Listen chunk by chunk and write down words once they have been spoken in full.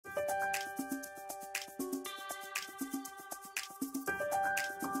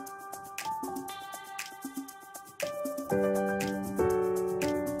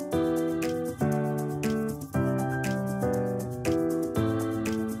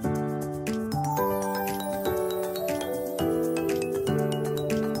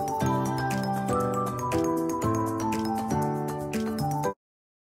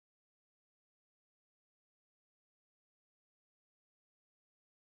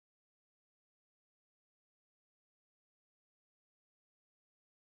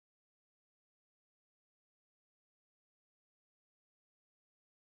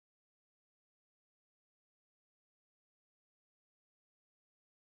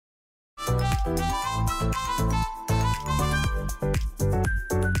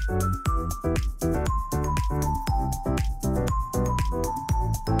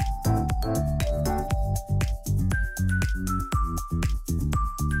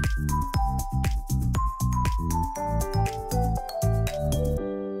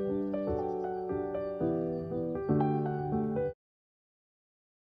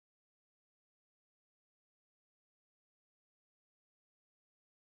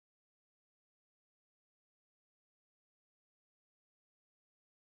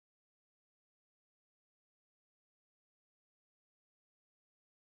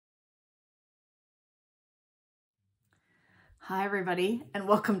Hi, everybody, and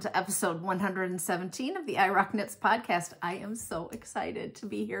welcome to episode 117 of the I Rock Knits podcast. I am so excited to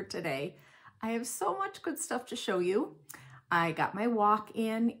be here today. I have so much good stuff to show you. I got my walk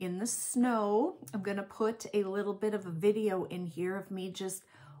in the snow. I'm going to put a little bit of a video in here of me just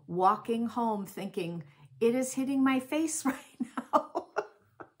walking home thinking, it is hitting my face right now.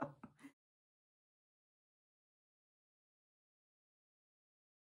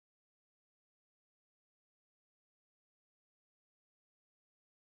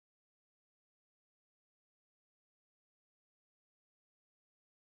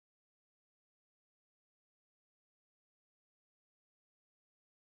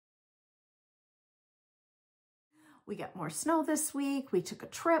 We got more snow this week. We took a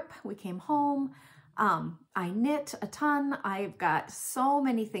trip. We came home. I knit a ton. I've got so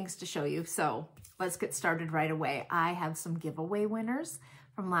many things to show you. So let's get started right away. I have some giveaway winners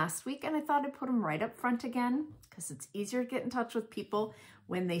from last week, and I thought I'd put them right up front again because it's easier to get in touch with people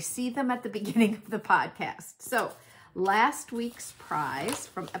when they see them at the beginning of the podcast. So last week's prize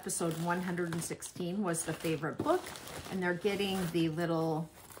from episode 116 was the favorite book, and they're getting the little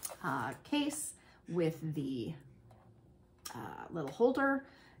case with the little holder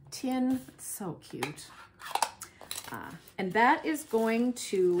tin. It's so cute. And that is going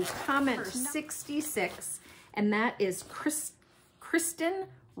to comment 66, and that is Kristen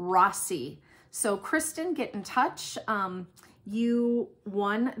Rossi. So Kristen, get in touch. You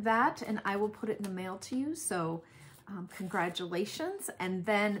won that, and I will put it in the mail to you. So congratulations. And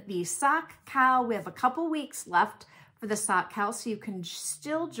then the sock cowl, we have a couple weeks left for the sock cowl, so you can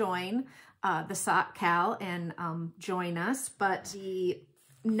still join the sock cowl and join us. But the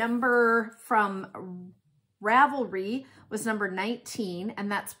number from Ravelry was number 19,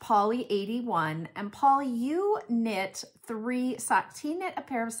 and that's Polly 81. And Polly, you knit 3 socks. He knit a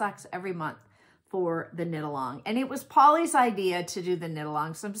pair of socks every month for the knit along, and it was Polly's idea to do the knit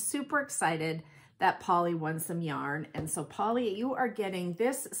along. So I'm super excited that Polly won some yarn. And so Polly, you are getting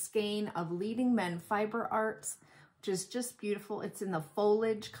this skein of Leading Men Fiber Arts, which is just beautiful. It's in the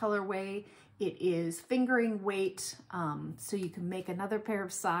foliage colorway. It is fingering weight, so you can make another pair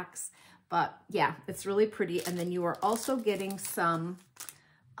of socks. But yeah, it's really pretty. And then you are also getting some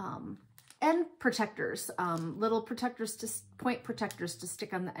end protectors, little protectors, point protectors to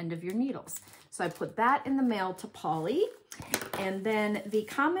stick on the end of your needles. So I put that in the mail to Polly. And then the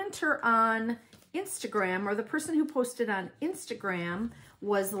commenter on Instagram, or the person who posted on Instagram,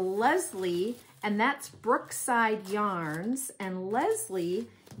 was Leslie, and that's Brookside Yarns. And Leslie,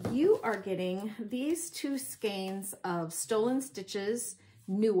 you are getting these 2 skeins of Stolen Stitches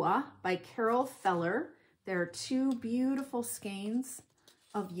Nua by Carol Feller. There are 2 beautiful skeins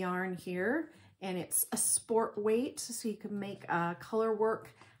of yarn here, and it's a sport weight, so you can make a color work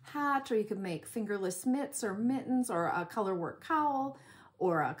hat, or you can make fingerless mitts or mittens, or a color work cowl,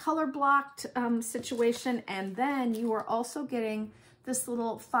 or a color blocked situation. And then you are also getting this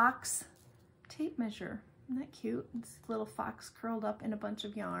little fox tape measure. Isn't that cute? This little fox curled up in a bunch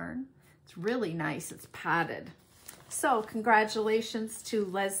of yarn. It's really nice. It's padded. So congratulations to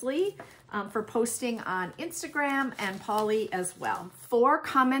Leslie for posting on Instagram, and Polly as well. For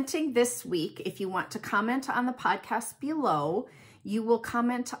commenting this week, if you want to comment on the podcast below, you will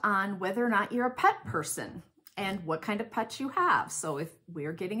comment on whether or not you're a pet person and what kind of pet you have. So if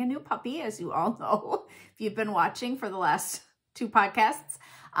we're getting a new puppy, as you all know, if you've been watching for the last 2 podcasts.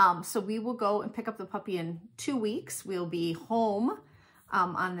 So we will go and pick up the puppy in 2 weeks. We'll be home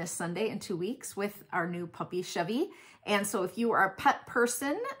on this Sunday in 2 weeks with our new puppy Chevy. And so if you are a pet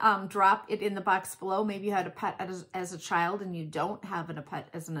person, drop it in the box below. Maybe you had a pet as a child and you don't have a pet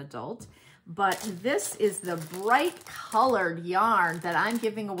as an adult. But this is the bright colored yarn that I'm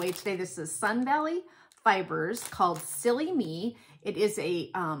giving away today. This is Sun Valley Fibers called Silly Me. It is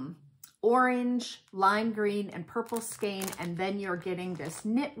a orange, lime green, and purple skein. And then you're getting this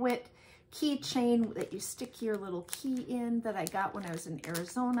Knitwit keychain that you stick your little key in that I got when I was in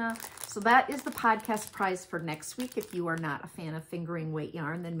Arizona. So that is the podcast prize for next week. If you are not a fan of fingering weight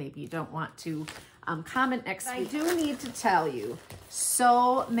yarn, then maybe you don't want to comment next week. I do need to tell you,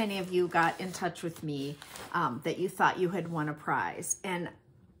 so many of you got in touch with me that you thought you had won a prize. And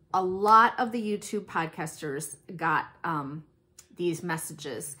a lot of the YouTube podcasters got these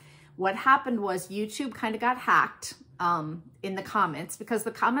messages. What happened was YouTube kind of got hacked in the comments because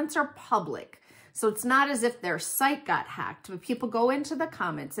the comments are public. So it's not as if their site got hacked, but people go into the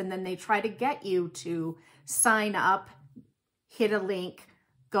comments and then they try to get you to sign up, hit a link,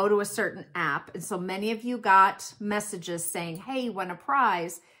 go to a certain app. And so many of you got messages saying, hey, you won a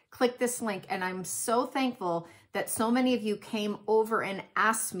prize, click this link. And I'm so thankful that so many of you came over and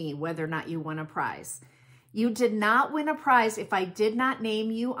asked me whether or not you won a prize. You did not win a prize if I did not name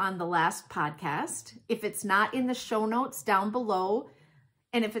you on the last podcast, if it's not in the show notes down below,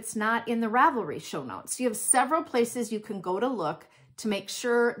 and if it's not in the Ravelry show notes. You have several places you can go to look to make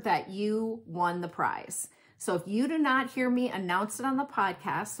sure that you won the prize. So if you do not hear me announce it on the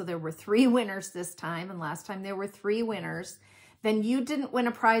podcast, so there were 3 winners this time, and last time there were 3 winners, then you didn't win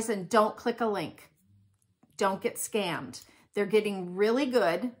a prize, and don't click a link. Don't get scammed. They're getting really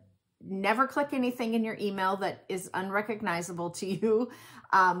good. Never click anything in your email that is unrecognizable to you.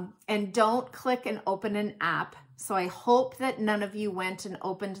 And don't click and open an app. So I hope that none of you went and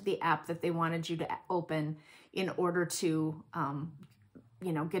opened the app that they wanted you to open in order to,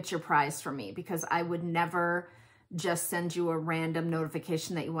 you know, get your prize from me, because I would never just send you a random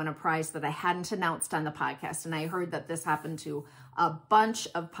notification that you won a prize that I hadn't announced on the podcast. And I heard that this happened to a bunch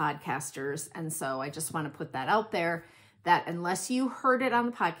of podcasters. And so I just want to put that out there, that unless you heard it on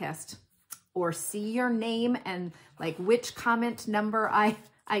the podcast or see your name and like which comment number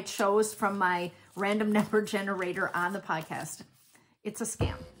I chose from my random number generator on the podcast, it's a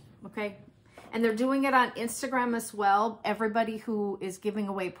scam, okay? And they're doing it on Instagram as well. Everybody who is giving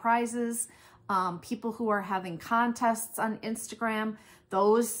away prizes, people who are having contests on Instagram,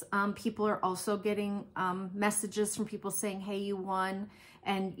 those people are also getting messages from people saying, hey, you won,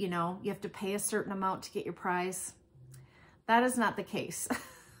 and you know, you have to pay a certain amount to get your prize. That is not the case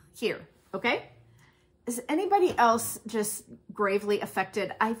here, okay? Is anybody else just gravely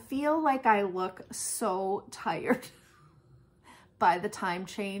affected? I feel like I look so tired by the time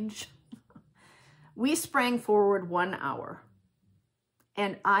change. We sprang forward 1 hour,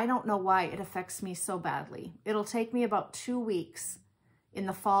 and I don't know why it affects me so badly. It'll take me about 2 weeks in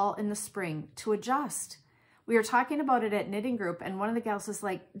the fall and the spring to adjust. We were talking about it at knitting group, and one of the gals is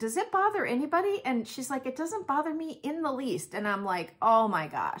like, does it bother anybody? And she's like, it doesn't bother me in the least. And I'm like, oh my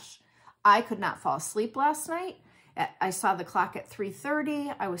gosh, I could not fall asleep last night. I saw the clock at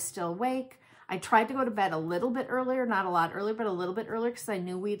 3:30. I was still awake. I tried to go to bed a little bit earlier, not a lot earlier, but a little bit earlier, because I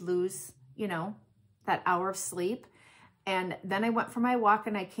knew we'd lose, you know, that hour of sleep. And then I went for my walk,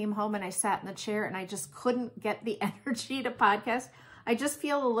 and I came home and I sat in the chair, and I just couldn't get the energy to podcast. I just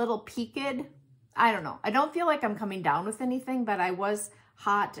feel a little peaked. I don't know. I don't feel like I'm coming down with anything, but I was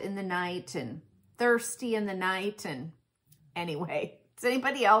hot in the night and thirsty in the night. And anyway, is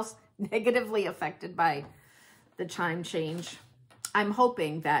anybody else negatively affected by the chime change? I'm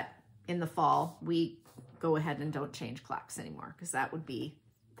hoping that in the fall we go ahead and don't change clocks anymore, because that would be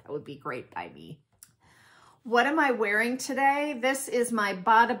great by me. What am I wearing today? This is my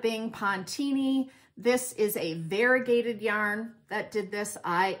Bada Bing Pontini. This is a variegated yarn that did this.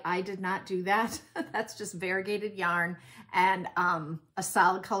 I did not do that. That's just variegated yarn and a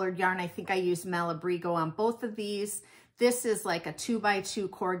solid colored yarn. I think I used Malabrigo on both of these. This is like a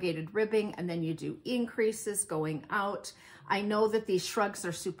 2x2 corrugated ribbing, and then you do increases going out. I know that these shrugs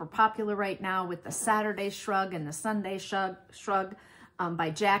are super popular right now with the Saturday shrug and the Sunday shrug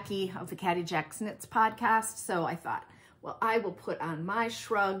by Jackie of the Caddy Jack's Knits podcast. So I thought, well, I will put on my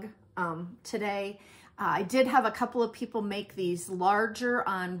shrug today. I did have a couple of people make these larger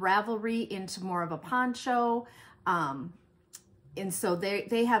on Ravelry into more of a poncho. And so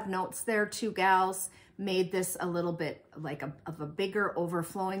they have notes there. 2 gals made this a little bit like of a bigger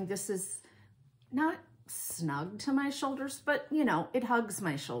overflowing. This is not snug to my shoulders, but you know, it hugs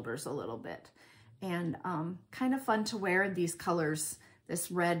my shoulders a little bit. and kind of fun to wear in these colors. This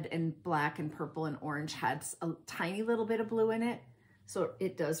red and black and purple and orange has a tiny little bit of blue in it, so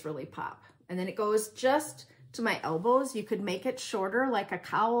it does really pop. And then it goes just to my elbows. You could make it shorter like a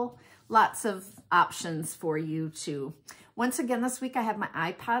cowl. Lots of options for you to. Once again, this week I have my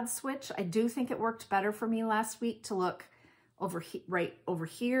iPod switch. I do think it worked better for me last week to look over right over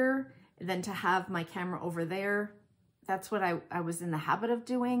here than to have my camera over there. That's what I was in the habit of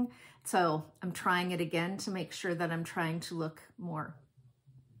doing. So I'm trying it again to make sure that I'm trying to look more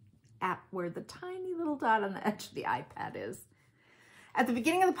at where the tiny little dot on the edge of the iPad is. At the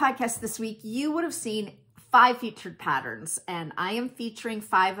beginning of the podcast this week, you would have seen 5 featured patterns, and I am featuring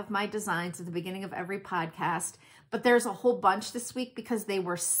 5 of my designs at the beginning of every podcast, but there's a whole bunch this week because they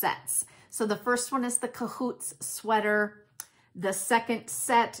were sets. So the first one is the Cahoots Sweater. The second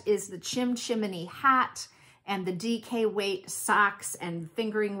set is the Chim-Chim-in-ney Hat and the DK weight socks and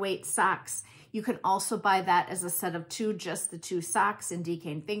fingering weight socks. You can also buy that as a set of 2, just the 2 socks in DK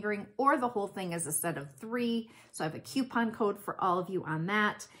and fingering, or the whole thing as a set of 3. So I have a coupon code for all of you on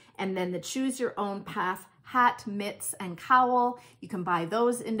that. And then the Choose Your Own Path hat, mitts, and cowl. You can buy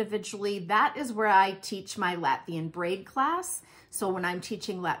those individually. That is where I teach my Latvian braid class. So when I'm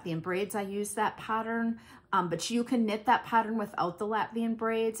teaching Latvian braids, I use that pattern. But you can knit that pattern without the Latvian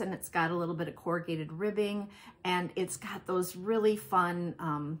braids, and it's got a little bit of corrugated ribbing, and it's got those really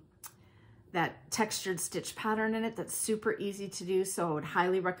fun, that textured stitch pattern in it that's super easy to do. So I would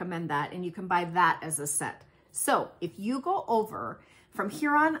highly recommend that, and you can buy that as a set. So if you go over from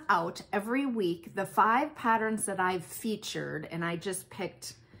here on out every week, the 5 patterns that I've featured, and I just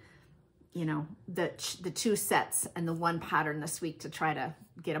picked, you know, the 2 sets and the 1 pattern this week to try to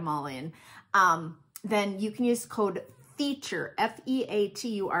get them all in, then you can use code FEATURE,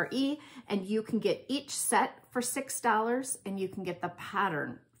 F-E-A-T-U-R-E, and you can get each set for $6, and you can get the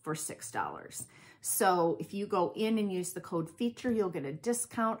pattern for $6. So if you go in and use the code FEATURE, you'll get a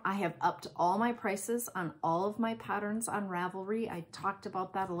discount. I have upped all my prices on all of my patterns on Ravelry. I talked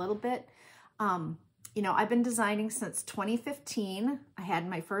about that a little bit. You know, I've been designing since 2015. I had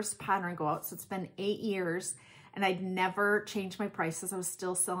my first pattern go out, so it's been 8 years, and I'd never changed my prices. I was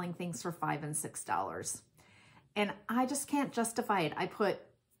still selling things for $5 and $6. And I just can't justify it. I put,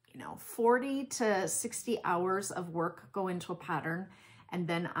 you know, 40 to 60 hours of work go into a pattern, and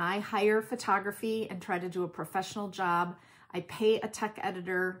then I hire photography and try to do a professional job. I pay a tech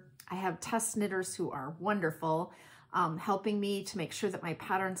editor. I have test knitters who are wonderful, helping me to make sure that my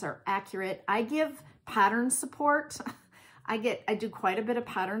patterns are accurate. I give pattern support. I do quite a bit of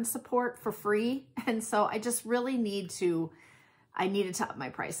pattern support for free. And so I just really needed to up my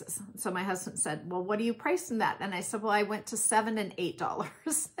prices. So my husband said, well, what do you price in that? And I said, well, I went to $7 and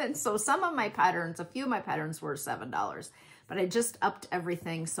 $8. And so some of my patterns, a few of my patterns were $7, but I just upped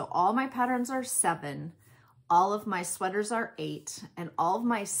everything. So all my patterns are $7. All of my sweaters are $8, and all of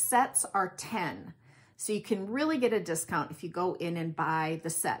my sets are $10. So you can really get a discount if you go in and buy the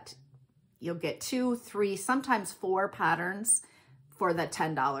set. You'll get 2, 3, sometimes 4 patterns for the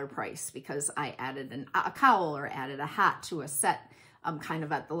 $10 price, because I added a cowl or added a hat to a set kind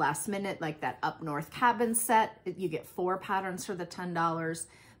of at the last minute, like that Up North cabin set. You get 4 patterns for the $10,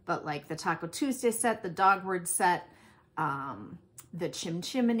 but like the Taco Tuesday set, the Dogword set, the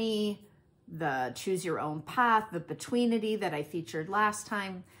Chim-Chim-in-ney, the Choose Your Own Path, the Betweenity that I featured last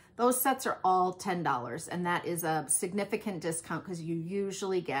time, those sets are all $10, and that is a significant discount because you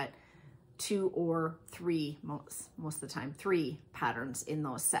usually get 2 or 3, most of the time, 3 patterns in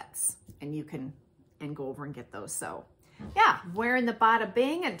those sets, and you can go over and get those. So yeah, wearing the Bada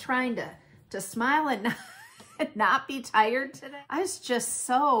Bing and trying to smile and not be tired today. I was just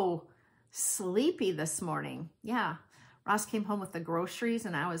so sleepy this morning. Yeah, Ross came home with the groceries,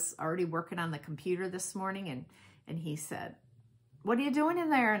 and I was already working on the computer this morning, and he said, what are you doing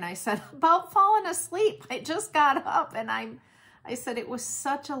in there? And I said, about falling asleep. I just got up, and I said it was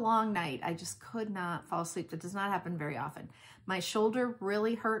such a long night. I just could not fall asleep. That does not happen very often. My shoulder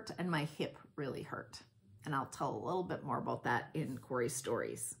really hurt, and my hip really hurt. And I'll tell a little bit more about that in Cori's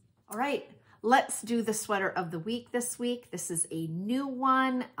stories. All right, let's do the sweater of the week this week. This is a new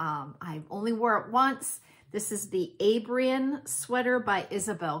one. I've only wore it once. This is the Aibrean sweater by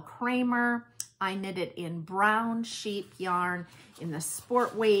Isabell Kramer. I knit it in brown sheep yarn in the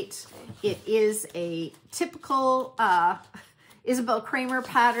sport weight. It is a typical Isabell Kramer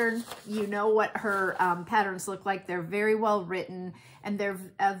pattern. You know what her patterns look like. They're very well written, and they're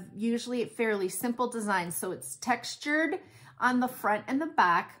usually fairly simple designs. So it's textured on the front and the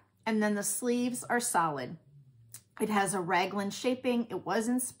back, and then the sleeves are solid. It has a raglan shaping. It was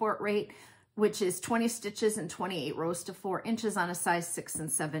in sport rate, which is 20 stitches and 28 rows to 4 inches on a size 6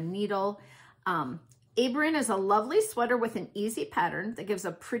 and 7 needle. Aibrean is a lovely sweater with an easy pattern that gives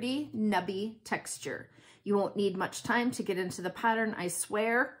a pretty nubby texture. You won't need much time to get into the pattern, I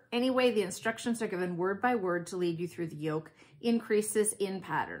swear. Anyway, the instructions are given word by word to lead you through the yoke increases in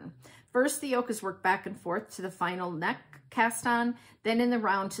pattern. First, the yoke is worked back and forth to the final neck cast on, then in the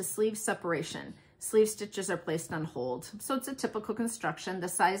round to sleeve separation. Sleeve stitches are placed on hold. So it's a typical construction. The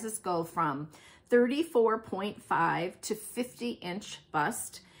sizes go from 34.5 to 50-inch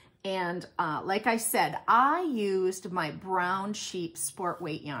bust. And like I said, I used my brown sheep sport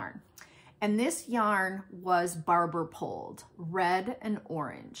weight yarn. And this yarn was barber pulled, red and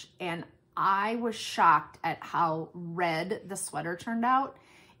orange. And I was shocked at how red the sweater turned out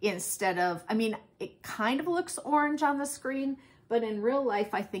instead of, I mean, it kind of looks orange on the screen, but in real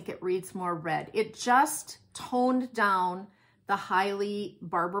life, I think it reads more red. It just toned down the highly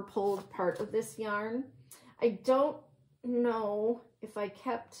barber pulled part of this yarn. I don't know if I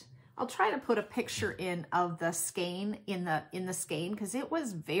kept, I'll try to put a picture in of the skein in the skein, because it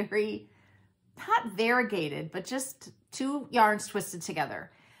was very, not variegated, but just two yarns twisted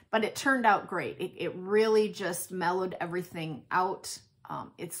together. But it turned out great. It really just mellowed everything out.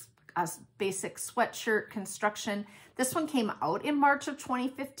 It's a basic sweatshirt construction. This one came out in March of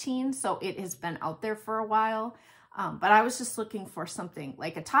 2015, so it has been out there for a while. But I was just looking for something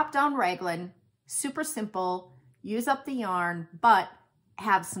like a top-down raglan, super simple, use up the yarn, but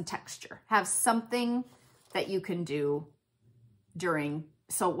have some texture. Have something that you can do during,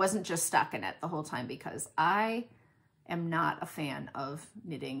 so it wasn't just stockinette the whole time, because I am not a fan of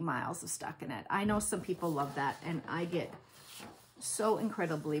knitting miles of stockinette. I know some people love that, and I get so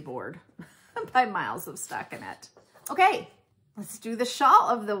incredibly bored by miles of stockinette. Okay, let's do the shawl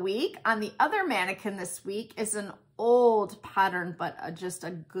of the week. On the other mannequin this week is an old pattern, but just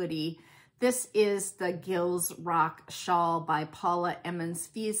a goodie. This is the Gills Rock Shawl by Paula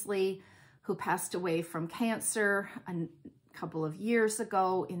Emmons-Fuesele, who passed away from cancer a couple of years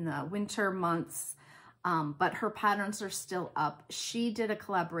ago in the winter months. But her patterns are still up. She did a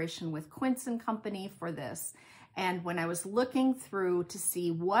collaboration with Quince & Company for this. And when I was looking through to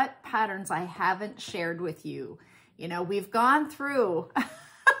see what patterns I haven't shared with you, you know, we've gone through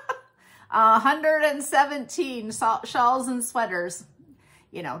 117 shawls and sweaters.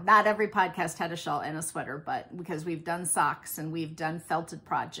 You know, not every podcast had a shawl and a sweater, but because we've done socks and we've done felted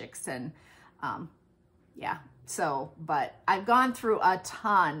projects and yeah. So, but I've gone through a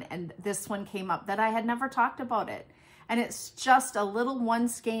ton, and this one came up that I had never talked about it. And it's just a little one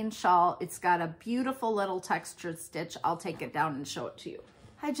skein shawl. It's got a beautiful little textured stitch. I'll take it down and show it to you.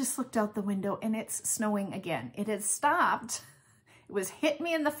 I just looked out the window and it's snowing again. It had stopped. It was hit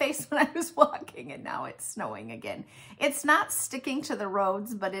me in the face when I was walking, and now it's snowing again. It's not sticking to the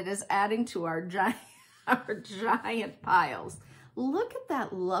roads, but it is adding to our giant piles. Look at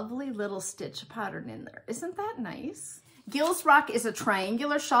that lovely little stitch pattern in there. Isn't that nice? Gills Rock is a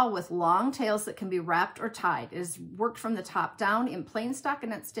triangular shawl with long tails that can be wrapped or tied. It is worked from the top down in plain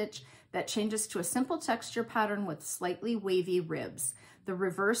stockinette stitch that changes to a simple texture pattern with slightly wavy ribs. The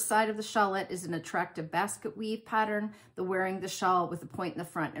reverse side of the shawlette is an attractive basket weave pattern, the wearing the shawl with a point in the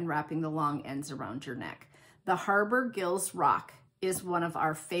front and wrapping the long ends around your neck. The Harbor Gills Rock is one of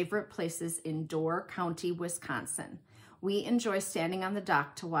our favorite places in Door County, Wisconsin. We enjoy standing on the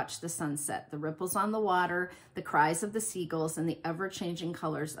dock to watch the sunset, the ripples on the water, the cries of the seagulls, and the ever-changing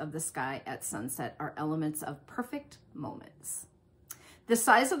colors of the sky at sunset are elements of perfect moments. The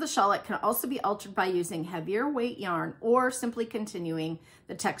size of the shawlette can also be altered by using heavier weight yarn or simply continuing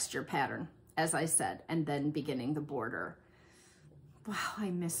the texture pattern, as I said, and then beginning the border. Wow,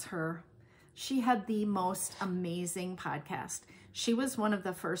 I miss her. She had the most amazing podcast. She was one of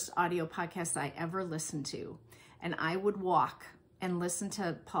the first audio podcasts I ever listened to. And I would walk and listen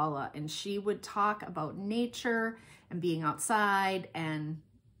to Paula, and she would talk about nature and being outside, and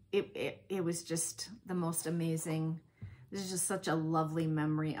it was just the most amazing. This is just such a lovely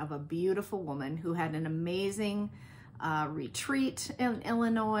memory of a beautiful woman who had an amazing retreat in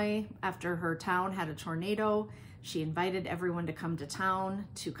Illinois after her town had a tornado. She invited everyone to come to town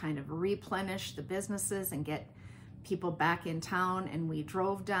to kind of replenish the businesses and get people back in town, and we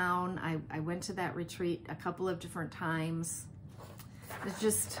drove down. I went to that retreat a couple of different times. It's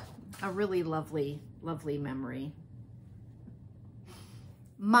just a really lovely, lovely memory.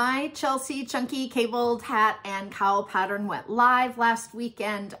 My Chelsea Chunky Cabled Hat and Cowl pattern went live last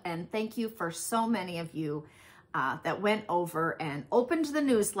weekend, and thank you for so many of you that went over and opened the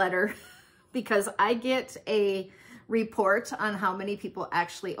newsletter because I get a report on how many people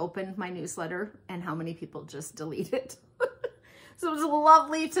actually opened my newsletter and how many people just delete it. So it was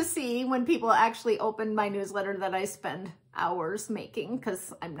lovely to see when people actually opened my newsletter that I spend hours making,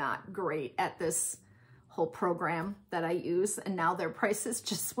 because I'm not great at this whole program that I use, and now their prices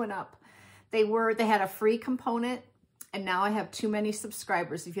just went up. They had a free component, and now I have too many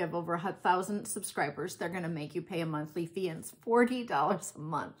subscribers. If you have over 1,000 subscribers, they're going to make you pay a monthly fee, and it's $40 a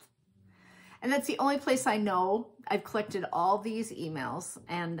month. And that's the only place I know. I've collected all these emails,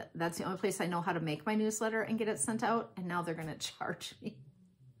 and that's the only place I know how to make my newsletter and get it sent out, and now they're going to charge me.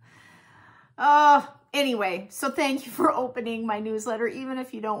 Anyway, so thank you for opening my newsletter, even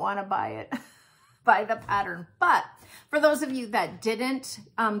if you don't want to buy it, buy the pattern. But for those of you that didn't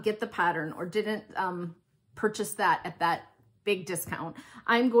get the pattern or didn't purchase that at that big discount,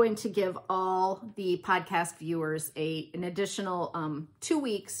 I'm going to give all the podcast viewers an additional 2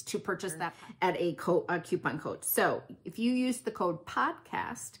 weeks to purchase that at a coupon code. So if you use the code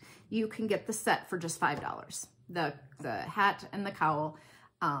podcast, you can get the set for just $5. The hat and the cowl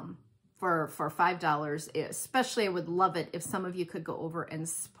for $5. Especially, I would love it if some of you could go over and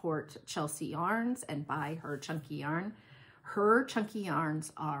support Chelsea Yarns and buy her chunky yarn. Her chunky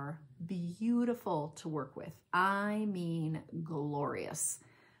yarns are beautiful to work with. I mean, glorious.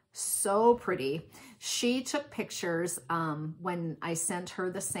 So pretty. She took pictures when I sent her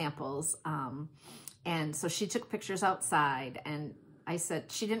the samples. And so she took pictures outside, and I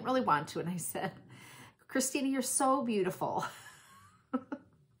said, she didn't really want to. And I said, Christina, you're so beautiful.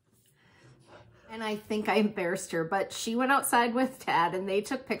 And I think I embarrassed her, but she went outside with Dad and they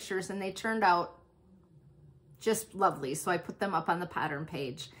took pictures, and they turned out just lovely. So I put them up on the pattern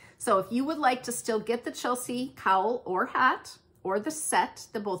page. So if you would like to still get the Chelsea cowl or hat or the set,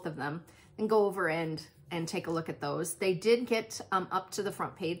 the both of them, then go over and take a look at those. They did get up to the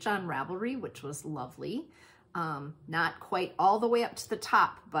front page on Ravelry, which was lovely. Not quite all the way up to the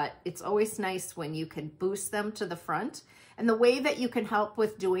top, but it's always nice when you can boost them to the front. And the way that you can help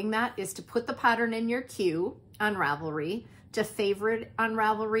with doing that is to put the pattern in your queue on Ravelry, to favorite on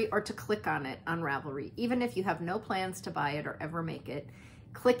Ravelry, or to click on it on Ravelry. Even if you have no plans to buy it or ever make it,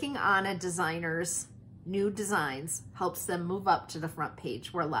 clicking on a designer's new designs helps them move up to the front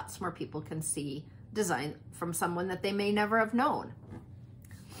page, where lots more people can see design from someone that they may never have known.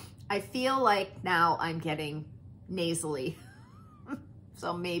 I feel like now I'm getting nasally,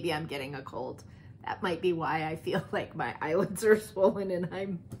 so maybe I'm getting a cold. That might be why I feel like my eyelids are swollen and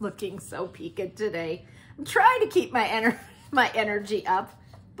I'm looking so peaked today. I'm trying to keep my energy up,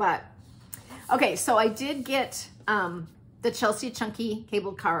 but okay. So I did get the Chelsea Chunky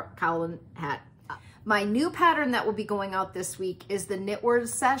Cabled Cowl and Hat. My new pattern that will be going out this week is the Knitwords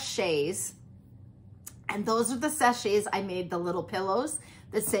Sachets, and those are the sachets. I made the little pillows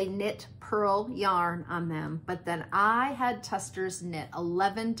that say knit pearl yarn on them, but then I had testers knit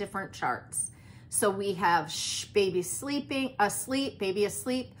 11 different charts. So we have baby sleeping, asleep, baby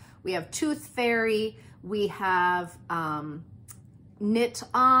asleep. We have tooth fairy. We have knit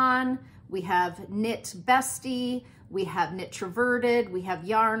on. We have knit bestie. We have knit traverted. We have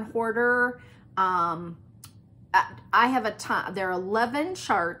yarn hoarder. I have a ton. There are 11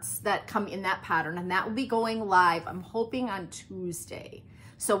 charts that come in that pattern, and that will be going live, I'm hoping, on Tuesday.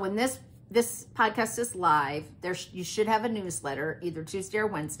 So when this podcast is live, you should have a newsletter either Tuesday or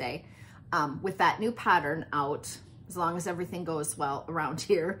Wednesday with that new pattern out, as long as everything goes well around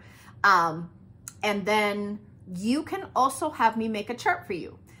here. And then you can also have me make a chart for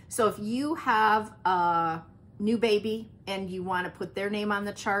you. So if you have a new baby and you want to put their name on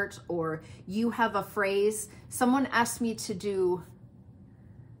the chart, or you have a phrase, someone asked me to do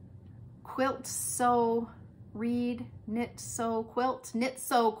quilt, sew, read, knit, sew, quilt, knit,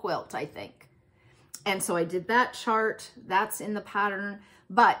 sew, quilt, I think. And so I did that chart. That's in the pattern.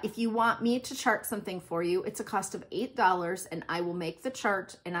 But if you want me to chart something for you, it's a cost of $8, and I will make the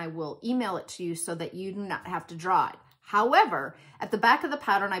chart and I will email it to you so that you do not have to draw it. However, at the back of the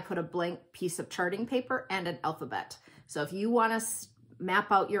pattern, I put a blank piece of charting paper and an alphabet. So if you want to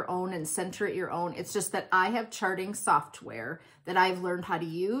map out your own and center it your own, it's just that I have charting software that I've learned how to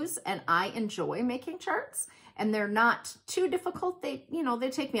use, and I enjoy making charts, and they're not too difficult. They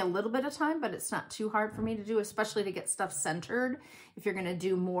take me a little bit of time, but it's not too hard for me to do, especially to get stuff centered. If you're going to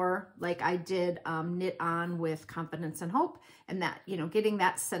do more like I did knit on with Confidence and Hope, and that, getting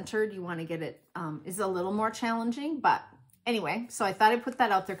that centered, you want to get it is a little more challenging. But anyway, so I thought I'd put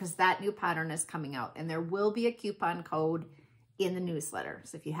that out there because that new pattern is coming out, and there will be a coupon code in the newsletter.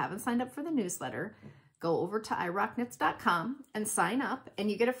 So if you haven't signed up for the newsletter, go over to IROCKKNITTERS.com and sign up, and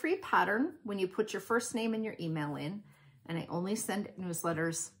you get a free pattern when you put your first name and your email in. And I only send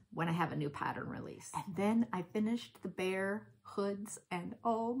newsletters when I have a new pattern release. And then I finished the bear hoods, and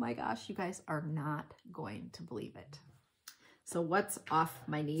oh my gosh, you guys are not going to believe it. So what's off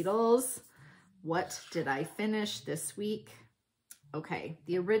my needles? What did I finish this week? Okay,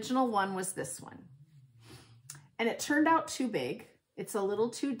 the original one was this one. And it turned out too big. It's a little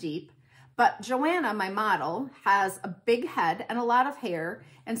too deep. But Joanna, my model, has a big head and a lot of hair.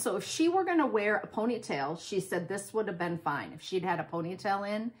 And so if she were gonna wear a ponytail, she said this would have been fine. If she'd had a ponytail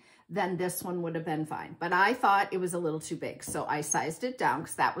in, then this one would have been fine. But I thought it was a little too big. So I sized it down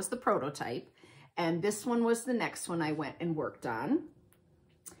because that was the prototype. And this one was the next one I went and worked on.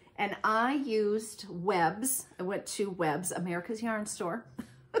 And I used Webs. I went to Webs, America's Yarn Store.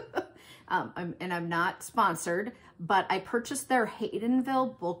 And I'm not sponsored, but I purchased their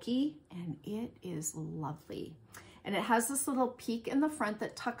Haydenville bulky, and it is lovely. And it has this little peak in the front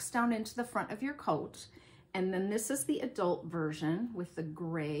that tucks down into the front of your coat. And then this is the adult version with the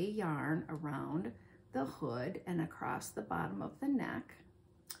gray yarn around the hood and across the bottom of the neck.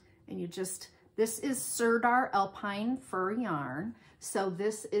 And you just, this is Sirdar Alpine fur yarn. So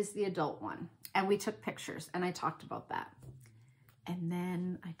this is the adult one. And we took pictures and I talked about that. And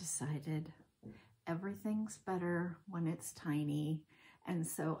then I decided everything's better when it's tiny. And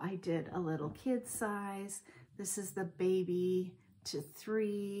so I did a little kid size. This is the baby to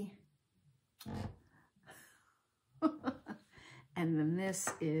 3. And then this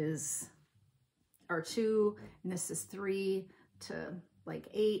is, or 2, and this is 3 to like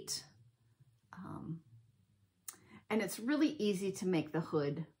 8. And it's really easy to make the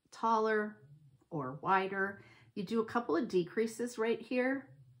hood taller or wider. You do a couple of decreases right here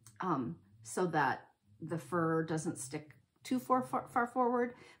so that the fur doesn't stick too far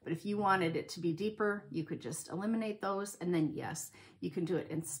forward. But if you wanted it to be deeper, you could just eliminate those. And then yes, you can do it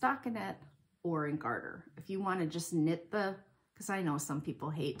in stockinette or in garter. If you want to just knit because I know some people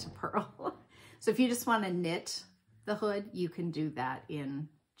hate to purl. So if you just want to knit the hood, you can do that in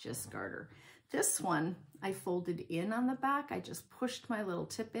just garter. This one I folded in on the back. I just pushed my little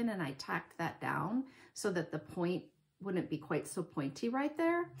tip in and I tacked that down so that the point wouldn't be quite so pointy right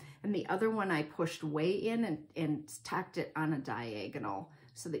there. And the other one I pushed way in and tacked it on a diagonal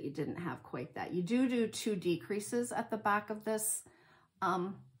so that you didn't have quite that. You do 2 decreases at the back of this.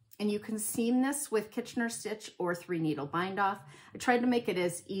 And you can seam this with Kitchener stitch or 3 needle bind off. I tried to make it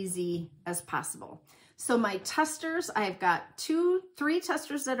as easy as possible. So my testers, I've got 3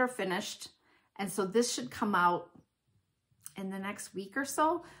 testers that are finished. And so this should come out in the next week or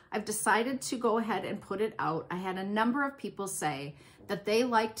so. I've decided to go ahead and put it out. I had a number of people say that they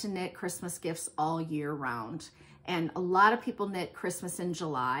like to knit Christmas gifts all year round. And a lot of people knit Christmas in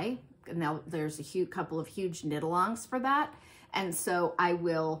July. And now there's a couple of huge knit-alongs for that. And so I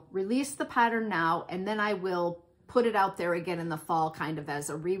will release the pattern now, and then I will put it out there again in the fall, kind of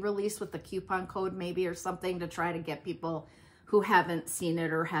as a re-release with the coupon code maybe or something, to try to get people who haven't seen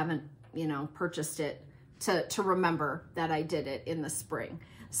it or haven't, you know, purchased it to remember that I did it in the spring.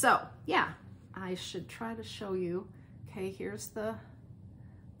 So yeah, I should try to show you. Okay, here's the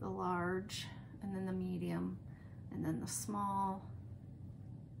large, and then the medium, and then the small.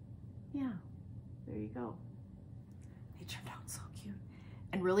 Yeah, there you go. They turned out so cute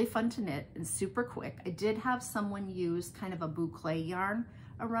and really fun to knit and super quick. I did have someone use kind of a boucle yarn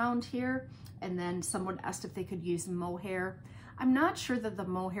around here, and then someone asked if they could use mohair. I'm not sure that the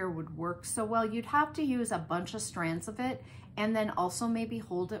mohair would work so well. You'd have to use a bunch of strands of it and then also maybe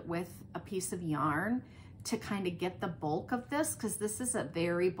hold it with a piece of yarn to kind of get the bulk of this, because this is a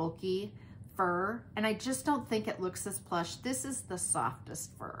very bulky fur and I just don't think it looks as plush. This is the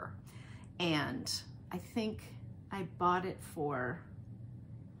softest fur, and I think I bought it for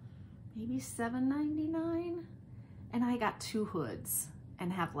maybe $7.99, and I got 2 hoods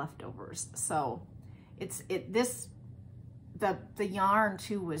and have leftovers. So the yarn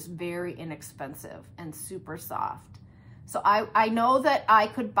too was very inexpensive and super soft. So I know that I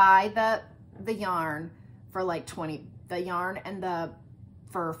could buy the yarn for like the yarn and the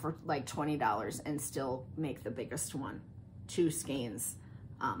fur for like $20 and still make the biggest one, 2 skeins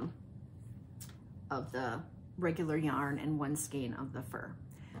of the regular yarn and 1 skein of the fur.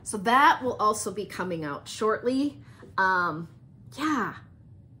 So that will also be coming out shortly. Yeah,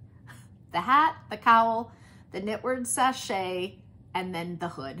 the hat, the cowl, the Knitwords Sachet, and then the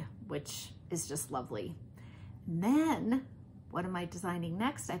hood, which is just lovely. And then what am I designing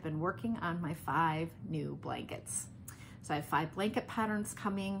next? I've been working on my 5 new blankets. So I have 5 blanket patterns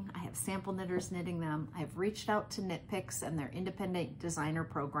coming. I have sample knitters knitting them. I've reached out to Knit Picks and their independent designer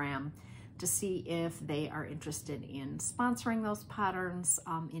program to see if they are interested in sponsoring those patterns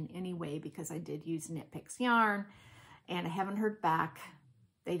in any way, because I did use Knit Picks yarn and I haven't heard back.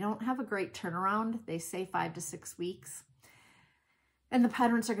 They don't have a great turnaround. They say 5 to 6 weeks. And the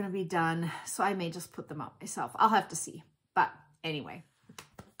patterns are going to be done, so I may just put them out myself. I'll have to see. But anyway,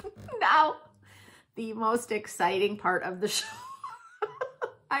 now the most exciting part of the show.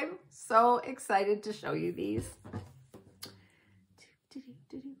 I'm so excited to show you these.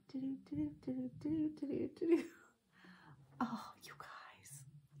 Oh, you guys,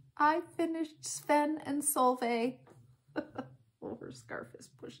 I finished Sven and Solveig. Oh, her scarf is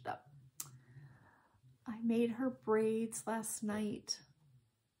pushed up. I made her braids last night.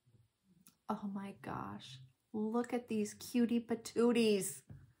 Oh my gosh, look at these cutie patooties.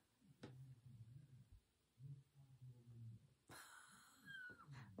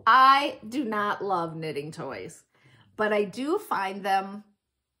 I do not love knitting toys, but I do find them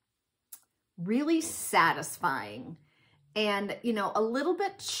really satisfying and, you know, a little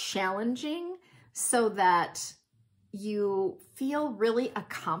bit challenging so that you feel really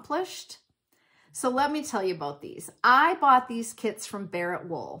accomplished. So let me tell you about these. I bought these kits from Barrett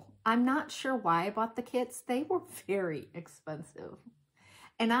Wool. I'm not sure why I bought the kits. They were very expensive.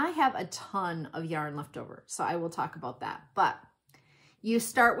 And I have a ton of yarn left over, so I will talk about that. But you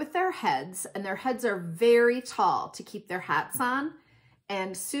start with their heads, and their heads are very tall to keep their hats on.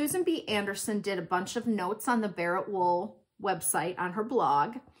 And Susan B. Anderson did a bunch of notes on the Barrett Wool website on her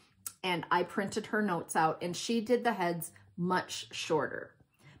blog, and I printed her notes out, and she did the heads much shorter.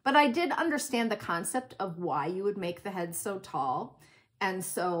 But I did understand the concept of why you would make the heads so tall, and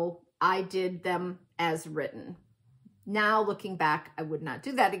so I did them as written. Now, looking back, I would not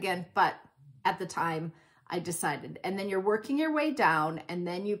do that again, but at the time, I decided. And then you're working your way down, and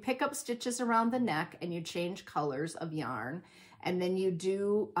then you pick up stitches around the neck, and you change colors of yarn, and then you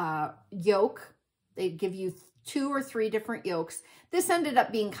do yoke. They give you 2 or 3 different yokes. This ended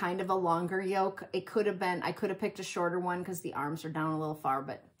up being kind of a longer yoke. It could have been, I could have picked a shorter one because the arms are down a little far,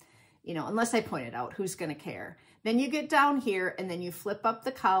 but you know, unless I point it out, who's going to care? Then you get down here, and then you flip up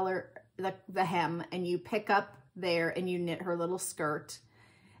the collar, the hem, and you pick up there, and you knit her little skirt.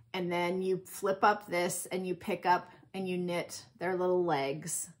 And then you flip up this, and you pick up, and you knit their little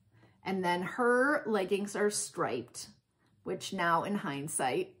legs. And then her leggings are striped, which now in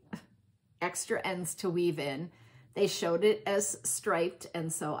hindsight, extra ends to weave in. They showed it as striped,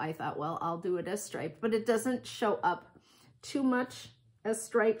 and so I thought, well, I'll do it as striped, but it doesn't show up too much as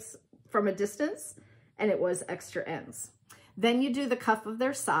stripes from a distance, and it was extra ends. Then you do the cuff of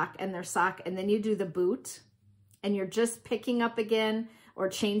their sock, and then you do the boot, and you're just picking up again or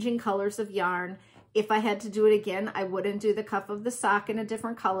changing colors of yarn. If I had to do it again, I wouldn't do the cuff of the sock in a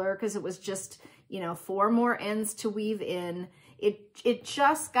different color because it was just, you know, 4 more ends to weave in. It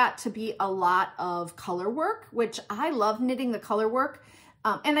just got to be a lot of color work, which I love knitting the color work.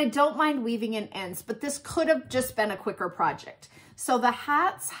 And I don't mind weaving in ends, but this could have just been a quicker project. So the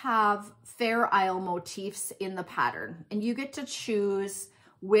hats have Fair Isle motifs in the pattern, and you get to choose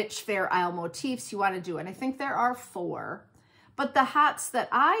which Fair Isle motifs you want to do. And I think there are 4, but the hats that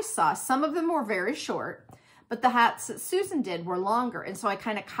I saw, some of them were very short, but the hats that Susan did were longer. And so I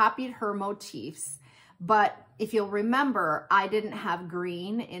kind of copied her motifs. But if you'll remember, I didn't have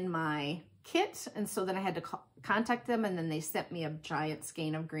green in my kit, and so then I had to contact them, and then they sent me a giant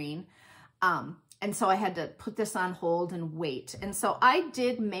skein of green. And so I had to put this on hold and wait. And so I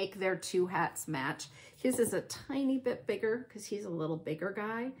did make their 2 hats match. His is a tiny bit bigger because he's a little bigger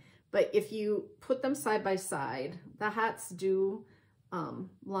guy. But if you put them side by side, the hats do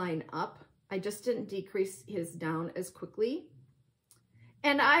line up. I just didn't decrease his down as quickly.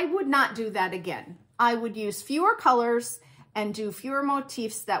 And I would not do that again. I would use fewer colors and do fewer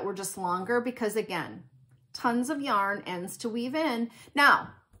motifs that were just longer because, again, tons of yarn ends to weave in.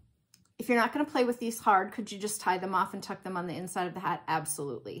 Now, if you're not going to play with these hard, could you just tie them off and tuck them on the inside of the hat?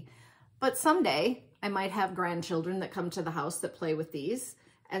 Absolutely. But someday I might have grandchildren that come to the house that play with these.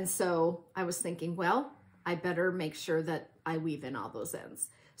 And so I was thinking, well, I better make sure that I weave in all those ends.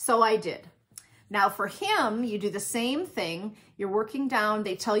 So I did. Now for him, you do the same thing. You're working down.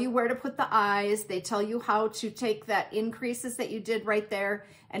 They tell you where to put the eyes. They tell you how to take that increases that you did right there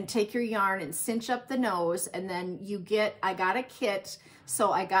and take your yarn and cinch up the nose. And then you get, I got a kit.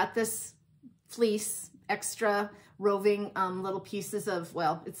 So I got this fleece, extra roving little pieces of,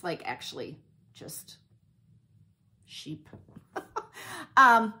 well, it's like actually just sheep.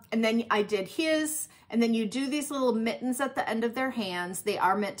 And then I did his, and then you do these little mittens at the end of their hands. They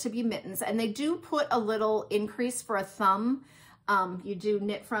are meant to be mittens, and they do put a little increase for a thumb. You do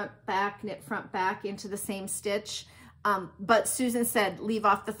knit front back into the same stitch. But Susan said, leave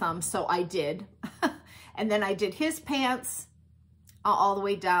off the thumb, so I did. And then I did his pants all the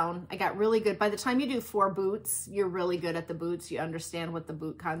way down. I got really good. By the time you do 4 boots, you're really good at the boots. You understand what the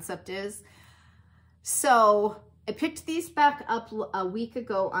boot concept is. So I picked these back up a week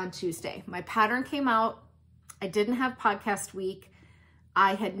ago on Tuesday. My pattern came out I didn't have podcast week.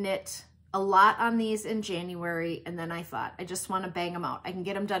 I had knit a lot on these in January, and then I thought, I just want to bang them out. I can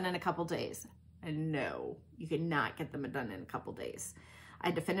get them done in a couple days. And no, you cannot get them done in a couple days. I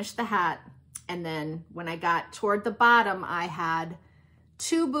had to finish the hat, and then when I got toward the bottom, I had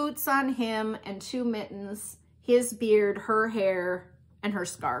 2 boots on him and 2 mittens, his beard, her hair, and her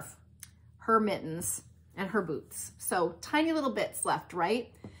scarf, her mittens, and her boots. So tiny little bits left,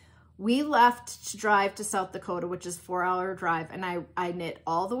 right? We left to drive to South Dakota, which is a 4-hour drive, and I knit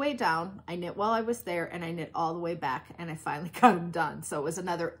all the way down. I knit while I was there, and I knit all the way back, and I finally got them done. So it was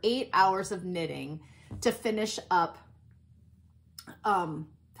another 8 hours of knitting to finish up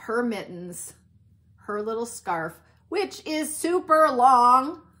her mittens, her little scarf, which is super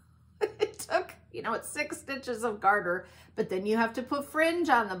long. It took, you know, it's 6 stitches of garter, but then you have to put fringe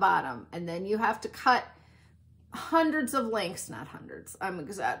on the bottom, and then you have to cut hundreds of lengths, not hundreds, I'm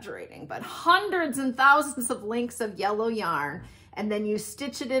exaggerating, but hundreds and thousands of lengths of yellow yarn, and then you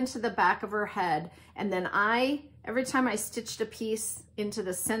stitch it into the back of her head. And then every time I stitched a piece into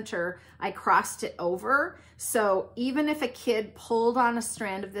the center, I crossed it over. So even if a kid pulled on a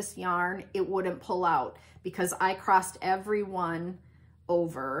strand of this yarn, it wouldn't pull out because I crossed every one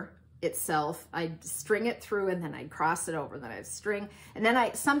over itself. I'd string it through, and then I'd cross it over, then I'd string, and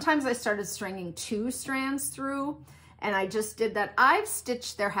then sometimes I started stringing 2 strands through, and I just did that. I've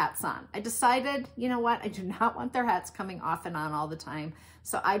stitched their hats on. I decided, you know what, I do not want their hats coming off and on all the time,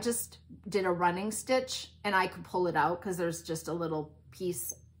 so I just did a running stitch, and I could pull it out because there's just a little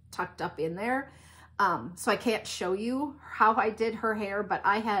piece tucked up in there. So I can't show you how I did her hair, but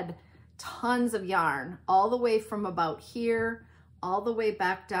I had tons of yarn all the way from about here all the way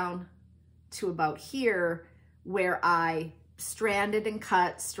back down to about here, where I stranded and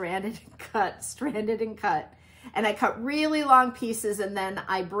cut, stranded and cut, stranded and cut. And I cut really long pieces, and then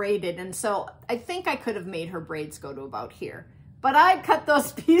I braided. And so I think I could have made her braids go to about here, but I cut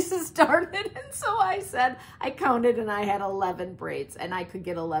those pieces, darn it. And so I said, I counted, and I had 11 braids, and I could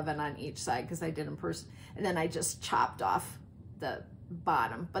get 11 on each side because I did them person. And then I just chopped off the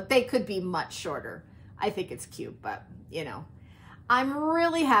bottom, but they could be much shorter. I think it's cute, but you know, I'm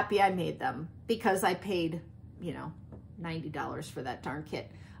really happy I made them because I paid, you know, $90 for that darn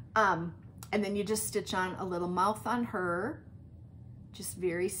kit. And then you just stitch on a little mouth on her, just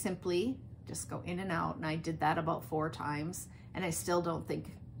very simply, just go in and out. And I did that about 4 times, and I still don't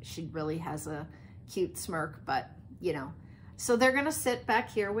think she really has a cute smirk, but you know. So they're gonna sit back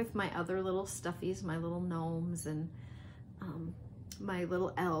here with my other little stuffies, my little gnomes, and my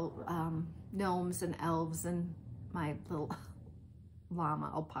little gnomes and elves, and my little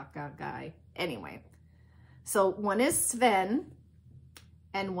llama alpaca guy. Anyway, so one is Sven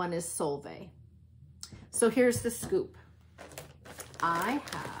and one is Solveig. So here's the scoop. I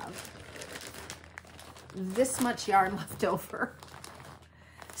have this much yarn left over,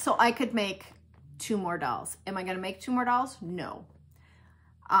 so I could make 2 more dolls. Am I going to make 2 more dolls? No.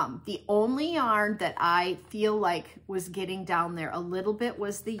 The only yarn that I feel like was getting down there a little bit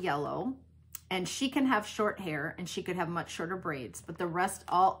was the yellow. And she can have short hair, and she could have much shorter braids, but the rest,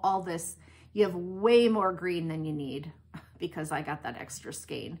 all this, you have way more green than you need because I got that extra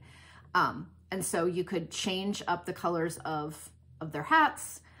skein. And so you could change up the colors of their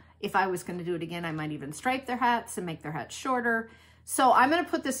hats. If I was gonna do it again, I might even stripe their hats and make their hats shorter. So I'm gonna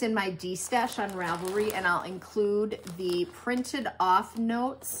put this in my D-stash on Ravelry, and I'll include the printed off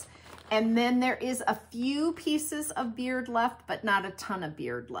notes. And then there is a few pieces of beard left, but not a ton of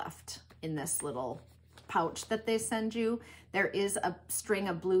beard left in this little pouch that they send you. There is a string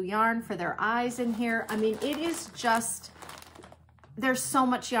of blue yarn for their eyes in here. I mean, it is just, there's so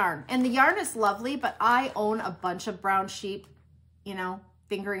much yarn, and the yarn is lovely, but I own a bunch of brown sheep, you know,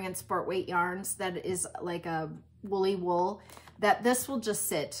 fingering and sport weight yarns that is like a woolly wool, that this will just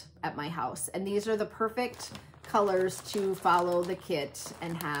sit at my house. And these are the perfect colors to follow the kit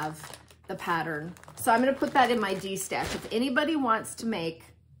and have the pattern. So I'm gonna put that in my D-stash. If anybody wants to make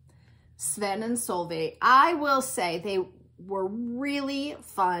Sven and Solveig, I will say they were really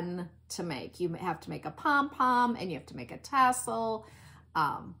fun to make. You have to make a pom-pom, and you have to make a tassel.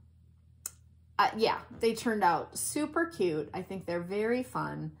 Yeah, they turned out super cute. I think they're very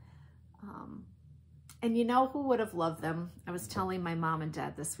fun. And you know who would have loved them? I was telling my mom and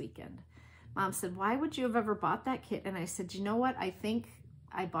dad this weekend. Mom said, why would you have ever bought that kit? And I said, you know what? I think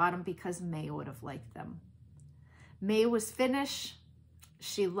I bought them because May would have liked them. May was Finnish.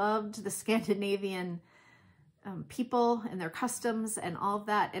 She loved the Scandinavian people and their customs and all of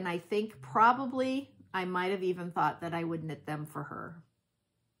that. And I think probably I might have even thought that I would knit them for her.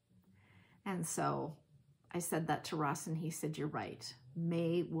 And so I said that to Ross, and he said, you're right.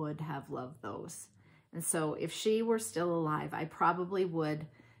 May would have loved those. And so if she were still alive, I probably would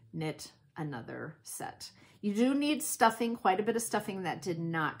knit another set. You do need stuffing, quite a bit of stuffing that did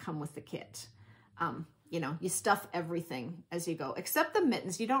not come with the kit. You know, you stuff everything as you go, except the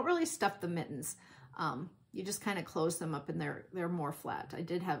mittens. You don't really stuff the mittens. You just kind of close them up and they're more flat. I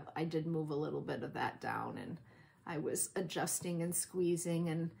did move a little bit of that down, and I was adjusting and squeezing,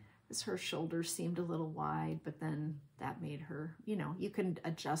 and as her shoulders seemed a little wide, but then that made her, you know, you can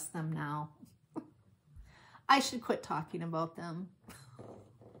adjust them now. I should quit talking about them.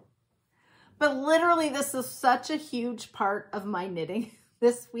 But literally, this is such a huge part of my knitting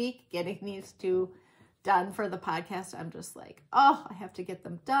this week, getting these two done for the podcast. I'm just like, oh, I have to get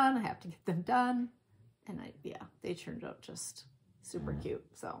them done. I have to get them done. And yeah, they turned out just super cute.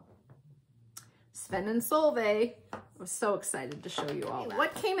 So Sven and Solveig, I was so excited to show you all that.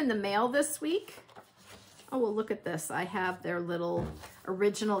 What came in the mail this week? Oh, well, look at this. I have their little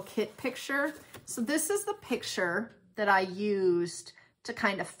original kit picture. So this is the picture that I used to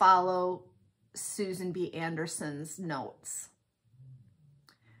kind of follow Susan B. Anderson's notes.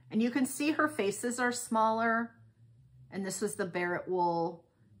 And you can see her faces are smaller. And this was the Barrett wool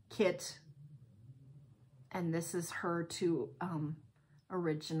kit. And this is her two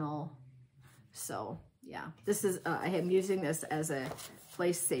original. So yeah, this is, I am using this as a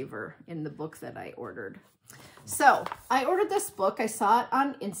place saver in the book that I ordered. So I ordered this book. I saw it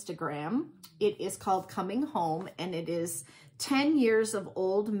on Instagram. It is called Coming Home, and it is 10 years of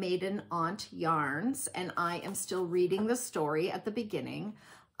old Maiden aunt yarns. And I am still reading the story at the beginning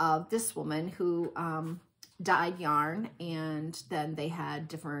of this woman who dyed yarn, and then they had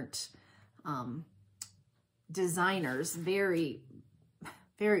different designers, very,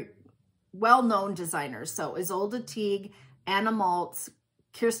 very well-known designers. So Isolde Teague, Anna Maltz,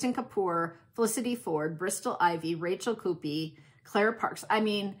 Kirsten Kapoor, Felicity Ford, Bristol Ivy, Rachel Coopy, Claire Parks. I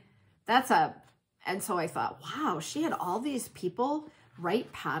mean, and so I thought, wow, she had all these people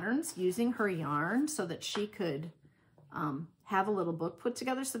write patterns using her yarn so that she could have a little book put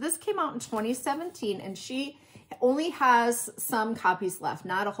together. So this came out in 2017, and she only has some copies left,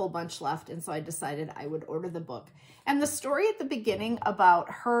 not a whole bunch left. And so I decided I would order the book. And the story at the beginning about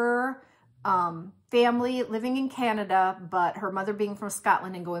her family living in Canada, but her mother being from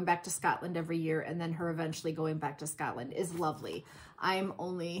Scotland and going back to Scotland every year, and then her eventually going back to Scotland, is lovely. I'm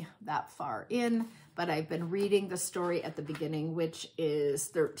only that far in, but I've been reading the story at the beginning, which is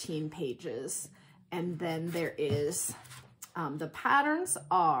 13 pages. And then there is, the patterns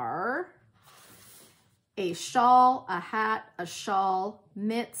are a shawl, a hat, a shawl,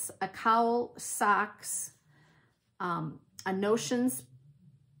 mitts, a cowl, socks, a notions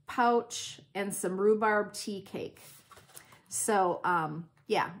pouch, and some rhubarb tea cake. So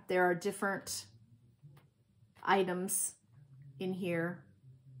yeah, there are different items in here.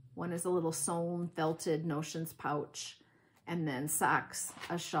 One is a little sewn felted notions pouch, and then socks,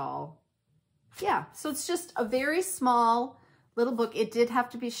 a shawl. Yeah, so it's just a very small little book. It did have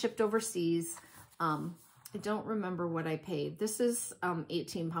to be shipped overseas. I don't remember what I paid. This is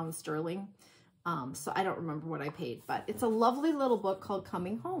 18 pounds sterling. So I don't remember what I paid, but it's a lovely little book called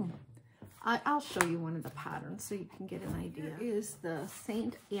Coming Home. I'll show you one of the patterns so you can get an idea. Here is the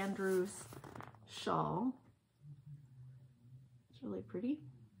St. Andrew's shawl. It's really pretty.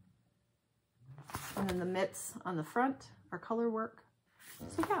 And then the mitts on the front are color work.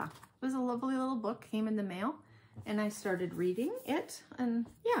 So yeah, it was a lovely little book, came in the mail, and I started reading it, and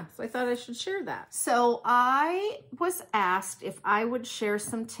yeah, so I thought I should share that. So I was asked if I would share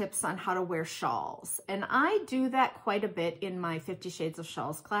some tips on how to wear shawls, and I do that quite a bit in my 50 Shades of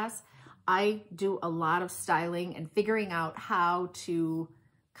Shawls class. I do a lot of styling and figuring out how to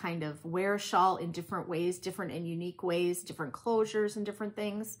kind of wear a shawl in different ways, different and unique ways, different closures and different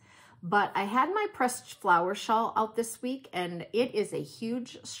things. But I had my pressed flower shawl out this week, and it is a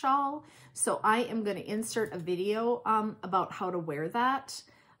huge shawl. So I am going to insert a video about how to wear that.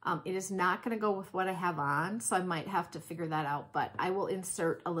 It is not going to go with what I have on, so I might have to figure that out. But I will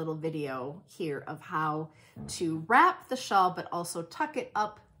insert a little video here of how to wrap the shawl, but also tuck it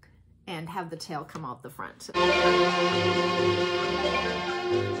up and have the tail come out the front.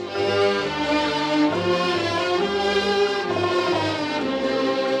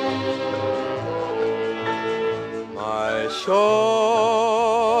 My shawl,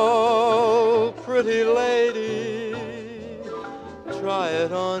 pretty lady, try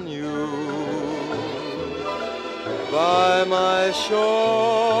it on you. Buy my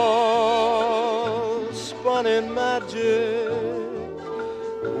shawl, spun in magic,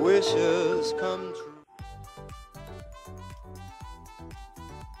 wishes come true.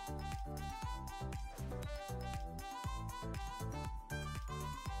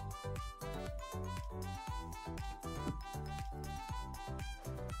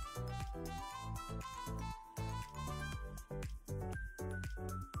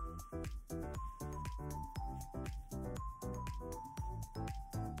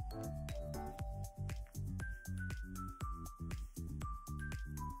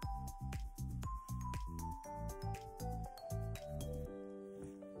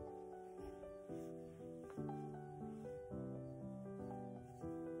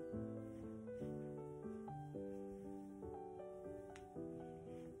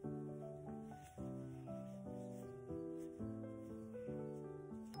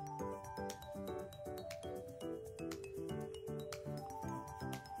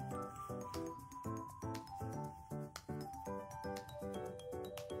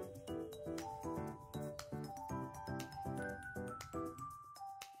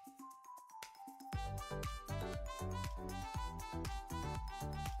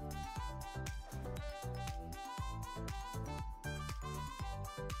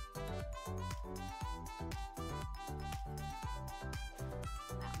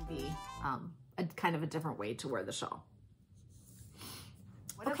 be a kind of a different way to wear the shawl.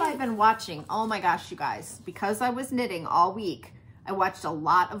 What have I been watching? Oh my gosh, you guys, because I was knitting all week, I watched a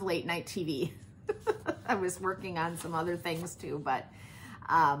lot of late night TV. I was working on some other things too, but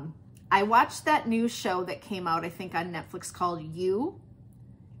I watched that new show that came out, I think on Netflix, called You.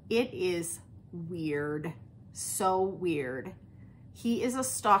 It is weird, so weird. He is a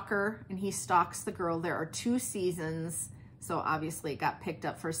stalker and he stalks the girl. There are 2 seasons, so obviously it got picked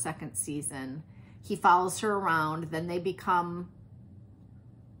up for a 2nd season. He follows her around, then they become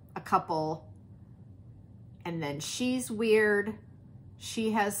a couple, and then she's weird.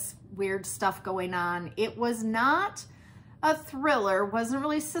 She has weird stuff going on. It was not a thriller, wasn't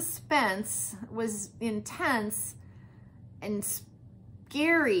really suspense, it was intense and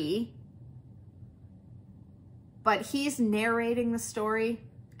scary, but he's narrating the story,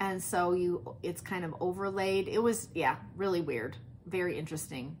 and so it's kind of overlaid. It was, yeah, really weird, very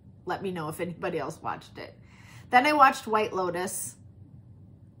interesting. Let me know if anybody else watched it. Then I watched White Lotus.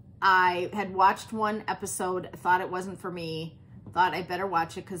 I had watched 1 episode, thought it wasn't for me, thought I better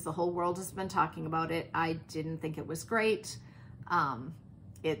watch it because the whole world has been talking about it. I didn't think it was great.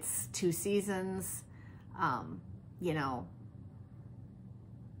 It's 2 seasons. You know,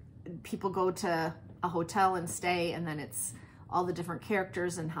 people go to a hotel and stay, and then it's all the different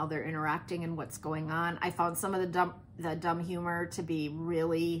characters and how they're interacting and what's going on. I found some of the dumb humor to be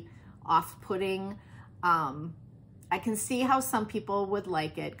really off-putting. I can see how some people would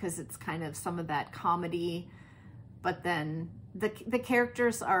like it because it's kind of some of that comedy, but then the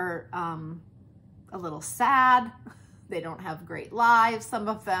characters are a little sad. They don't have great lives, some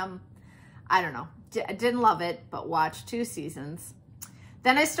of them. I don't know. I didn't love it, but watched 2 seasons.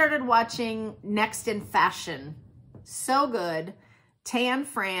 Then I started watching Next in Fashion. So good. Tan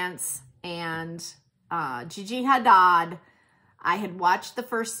France and Gigi Hadid. I had watched the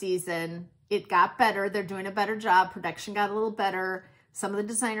 1st season. It got better. They're doing a better job. Production got a little better. Some of the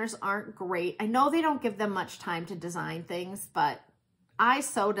designers aren't great. I know they don't give them much time to design things, but I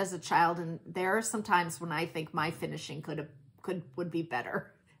sewed as a child, and there are some times when I think my finishing would be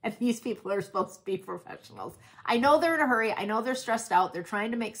better. And these people are supposed to be professionals. I know they're in a hurry. I know they're stressed out. They're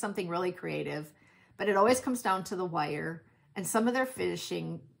trying to make something really creative, but it always comes down to the wire, and some of their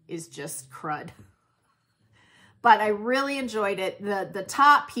finishing is just crud. But I really enjoyed it. The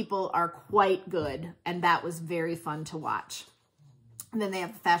top people are quite good, and that was very fun to watch. And then they have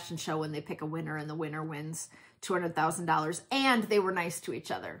a fashion show and they pick a winner, and the winner wins $200,000. And they were nice to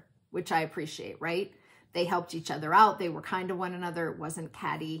each other, which I appreciate, right? They helped each other out. They were kind to one another. It wasn't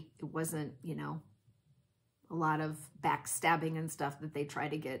catty. It wasn't, you know, a lot of backstabbing and stuff that they try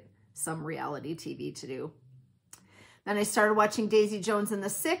to get some reality TV to do. Then I started watching Daisy Jones and the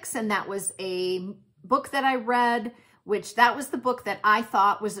Six, and that was a book that I read, which that was the book that I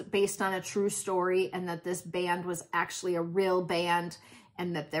thought was based on a true story, and that this band was actually a real band,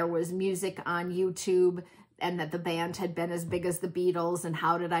 and that there was music on YouTube, and that the band had been as big as the Beatles, and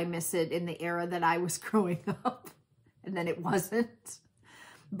how did I miss it in the era that I was growing up? And then it wasn't.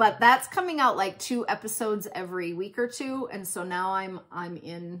 But that's coming out like 2 episodes every week or 2, and so now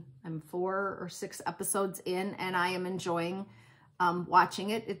I'm 4 or 6 episodes in, and I am enjoying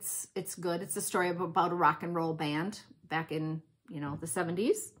watching it. It's good. It's a story about a rock and roll band back in, you know, the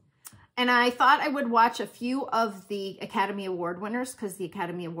 70s. And I thought I would watch a few of the Academy Award winners because the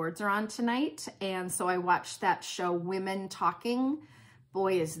Academy Awards are on tonight. And so I watched that show, Women Talking.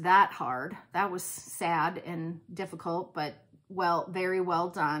 Boy, is that hard. That was sad and difficult, but well, very well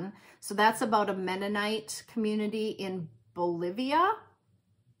done. So that's about a Mennonite community in Bolivia.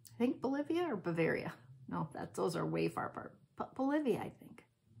 I think Bolivia or Bavaria. No, those are way far apart. Bolivia, I think.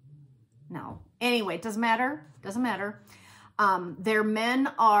 No. Anyway, it doesn't matter. Doesn't matter. Their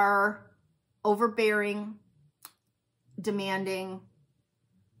men are overbearing, demanding,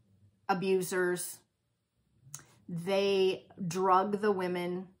 abusers. They drug the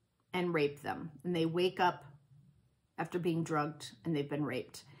women and rape them. And they wake up after being drugged and they've been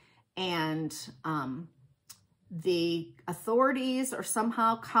raped. And the authorities or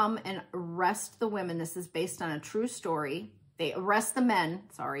somehow come and arrest the women. This is based on a true story. They arrest the men,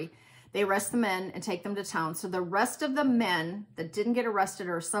 sorry. They arrest the men and take them to town. So the rest of the men that didn't get arrested,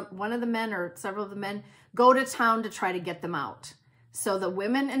 or one of the men or several of the men, go to town to try to get them out. So the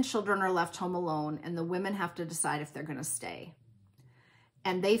women and children are left home alone, and the women have to decide if they're going to stay.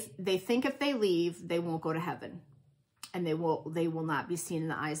 And they think if they leave, they won't go to heaven, and they will not be seen in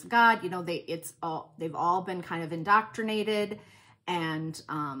the eyes of God. You know, they've all been kind of indoctrinated, and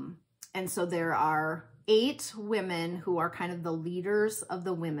so there are 8 women who are kind of the leaders of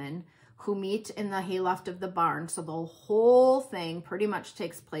the women who meet in the hayloft of the barn. So the whole thing pretty much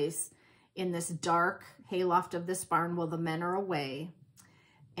takes place in this dark hayloft of this barn while the men are away,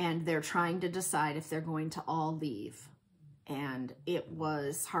 and they're trying to decide if they're going to all leave. And it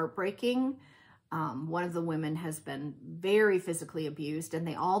was heartbreaking. One of the women has been very physically abused, and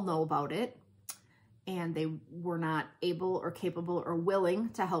they all know about it. And they were not able or capable or willing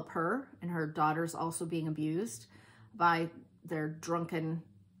to help her. And her daughter's also being abused by their drunken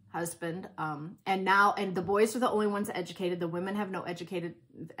husband. And the boys are the only ones educated. The women have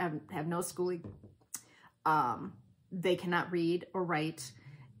have no schooling. They cannot read or write.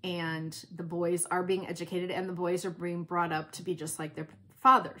 And the boys are being educated, and the boys are being brought up to be just like their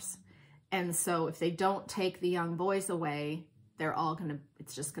fathers. And so if they don't take the young boys away, they're all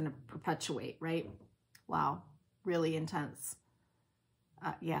it's just gonna perpetuate, right? Wow, really intense.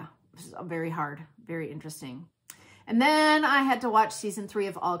 Yeah, this is very hard, very interesting. And then I had to watch season 3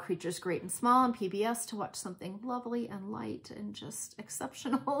 of All Creatures Great and Small on PBS to watch something lovely and light and just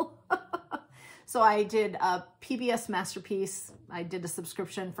exceptional. So I did a PBS Masterpiece. I did a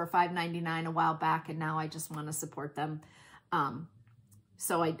subscription for $5.99 a while back, and now I just want to support them.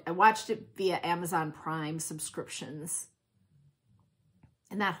 So I watched it via Amazon Prime subscriptions,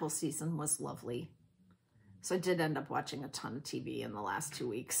 and that whole season was lovely. So I did end up watching a ton of TV in the last 2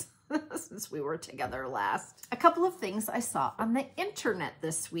 weeks since we were together last. A couple of things I saw on the internet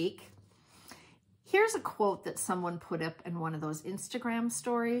this week. Here's a quote that someone put up in one of those Instagram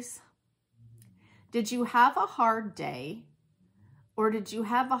stories. Did you have a hard day, or did you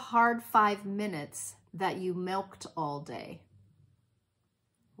have a hard 5 minutes that you milked all day?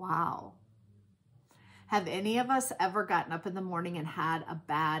 Wow. Have any of us ever gotten up in the morning and had a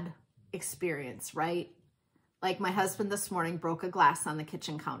bad experience, right? Like my husband this morning broke a glass on the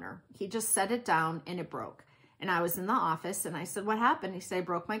kitchen counter. He just set it down and it broke. And I was in the office and I said, what happened? He said, I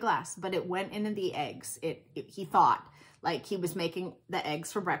broke my glass, but it went into the eggs. He thought like he was making the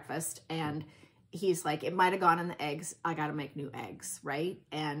eggs for breakfast, and he's like, it might've gone in the eggs. I got to make new eggs, right?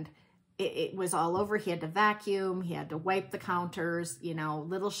 And it was all over. He had to vacuum. He had to wipe the counters, you know,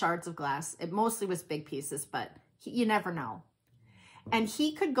 little shards of glass. It mostly was big pieces, but you never know. And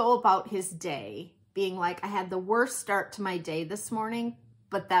he could go about his day being like, I had the worst start to my day this morning,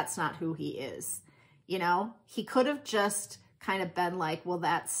 but that's not who he is. You know, he could have just kind of been like, well,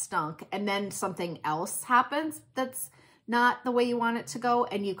 that stunk. And then something else happens that's not the way you want it to go.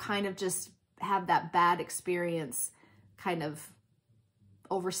 And you kind of just have that bad experience kind of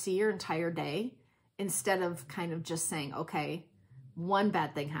oversee your entire day, instead of kind of just saying, okay, one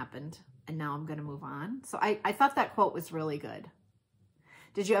bad thing happened and now I'm going to move on. So I thought that quote was really good.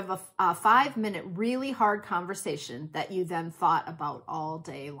 Did you have a 5-minute really hard conversation that you then thought about all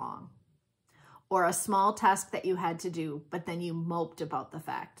day long? Or a small task that you had to do, but then you moped about the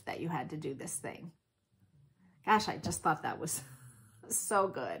fact that you had to do this thing? Gosh, I just thought that was so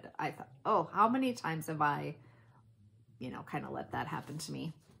good. I thought, oh, how many times have I, you know, kind of let that happen to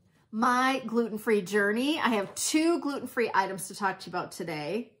me? My gluten-free journey. I have 2 gluten-free items to talk to you about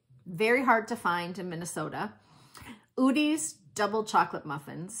today. Very hard to find in Minnesota. Udi's double chocolate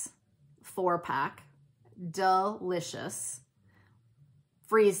muffins, 4-pack, delicious.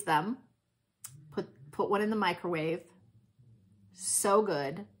 Freeze them. Put one in the microwave. So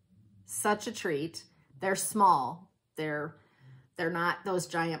good. Such a treat. They're small. They're not those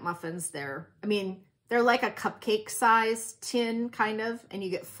giant muffins. They're like a cupcake size tin kind of, and you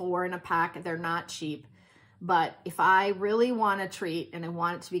get 4 in a pack. They're not cheap, but if I really want a treat and I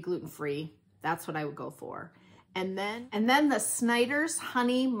want it to be gluten-free, that's what I would go for. And then the Snyder's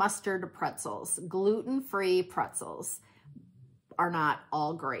honey mustard pretzels, gluten-free pretzels, are not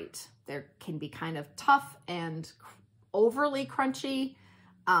all great. They can be kind of tough and overly crunchy,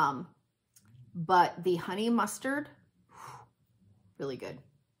 but the honey mustard, really good.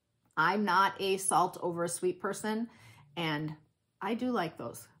 I'm not a salt over a sweet person, and I do like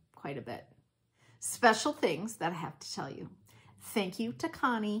those quite a bit. Special things that I have to tell you. Thank you to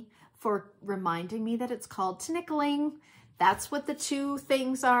Connie for reminding me that it's called tinikling. That's what the 2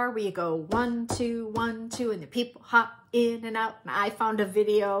 things are, where you go 1, 2, 1, 2, and the people hop in and out. And I found a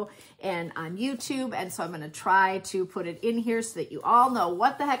video and on YouTube, and so I'm going to try to put it in here so that you all know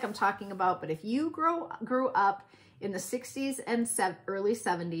what the heck I'm talking about. But if you grew up in the 60s and early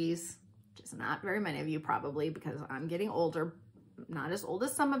 70s, which is not very many of you probably, because I'm getting older, not as old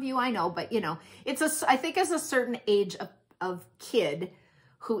as some of you I know, but you know, I think it's a certain age of kid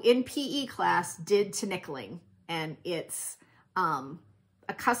who in PE class did tinikling, and it's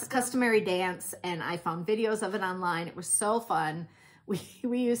a customary dance, and I found videos of it online. It was so fun.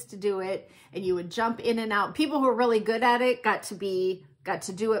 We used to do it, and you would jump in and out. People who were really good at it got to be got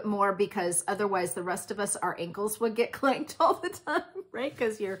to do it more because otherwise the rest of us, our ankles would get clanked all the time, right?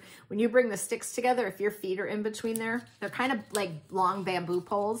 Because when you bring the sticks together, if your feet are in between there, they're kind of like long bamboo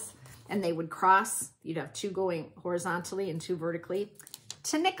poles and they would cross. You'd have 2 going horizontally and 2 vertically.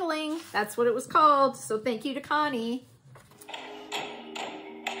 Tinikling, that's what it was called. So thank you to Connie.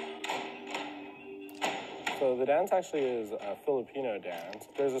 So the dance actually is a Filipino dance.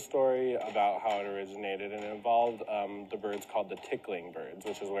 There's a story about how it originated, and it involved the birds called the tickling birds,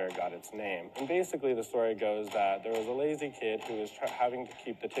 which is where it got its name. And basically the story goes that there was a lazy kid who was having to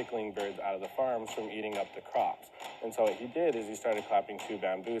keep the tickling birds out of the farms from eating up the crops. And so what he did is he started clapping 2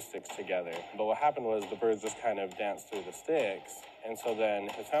 bamboo sticks together. But what happened was the birds just kind of danced through the sticks. And so then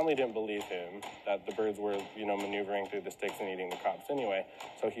his family didn't believe him that the birds were, maneuvering through the sticks and eating the crops anyway.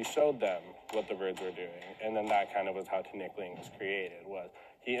 So he showed them what the birds were doing. And then that kind of was how tinikling was created, was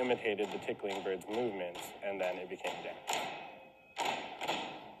he imitated the tickling birds' movements, and then it became dance.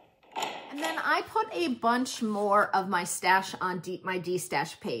 And then I put a bunch more of my stash on my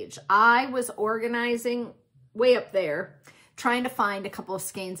D-stash page. I was organizing way up there, trying to find a couple of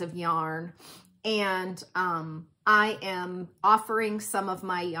skeins of yarn, and I am offering some of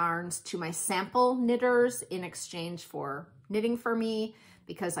my yarns to my sample knitters in exchange for knitting for me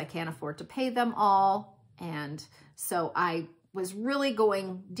because I can't afford to pay them all. And so I was really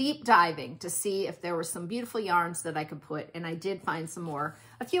going deep diving to see if there were some beautiful yarns that I could put. And I did find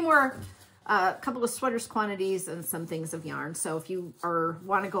a few more, a couple of sweaters quantities and some things of yarn. So if you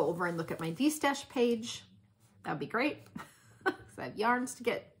want to go over and look at my D-stash page, that'd be great. So I have yarns to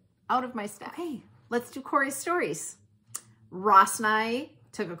get out of my stash. Okay, let's do Cori's stories. Ross and I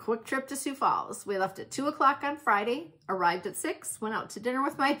took a quick trip to Sioux Falls. We left at 2 o'clock on Friday, arrived at 6, went out to dinner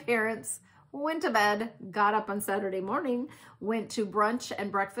with my parents, went to bed, got up on Saturday morning, went to brunch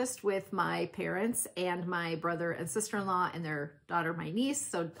and breakfast with my parents and my brother and sister-in-law and their daughter, my niece.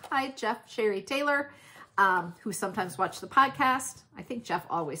 So hi, Jeff, Sherry, Taylor, who sometimes watch the podcast. I think Jeff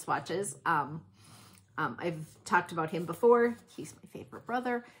always watches. I've talked about him before. He's my favorite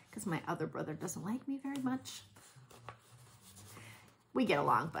brother because my other brother doesn't like me very much. We get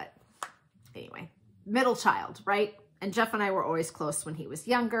along, but anyway, middle child, right? And Jeff and I were always close when he was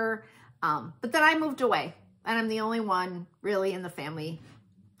younger. But then I moved away, and I'm the only one really in the family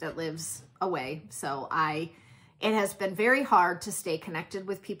that lives away. So it has been very hard to stay connected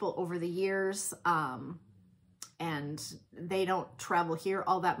with people over the years. And they don't travel here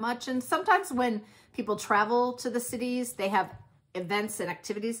all that much. And sometimes when people travel to the cities, they have events and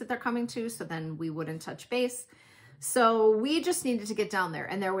activities that they're coming to. So then we wouldn't touch base. So we just needed to get down there.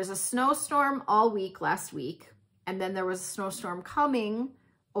 And there was a snowstorm all week last week. And then there was a snowstorm coming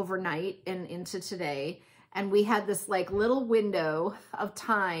overnight and into today. And we had this like little window of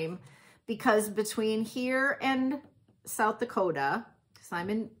time because between here and South Dakota, because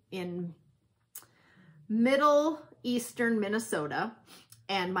I'm in middle eastern Minnesota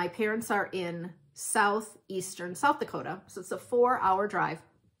and my parents are in southeastern South Dakota. So it's a 4-hour drive.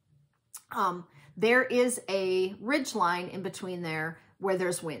 There is a ridge line in between there where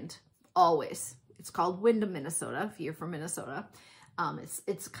there's wind, always. It's called Windham, Minnesota, if you're from Minnesota.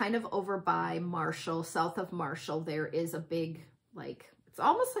 It's kind of over by Marshall, south of Marshall. There is a big, it's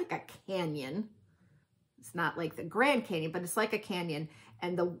almost like a canyon. It's not like the Grand Canyon, but it's like a canyon.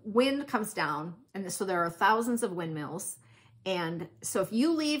 And the wind comes down, and so there are thousands of windmills. And so if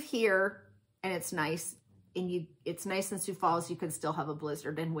you leave here and it's nice, and it's nice in Sioux Falls, you can still have a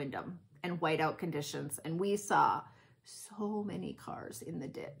blizzard in Windham and whiteout conditions. And we saw so many cars in the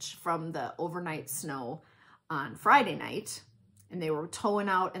ditch from the overnight snow on Friday night. And they were towing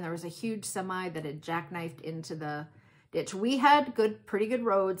out, and there was a huge semi that had jackknifed into the ditch. We had pretty good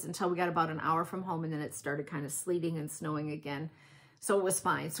roads until we got about an hour from home, and then it started kind of sleeting and snowing again. So it was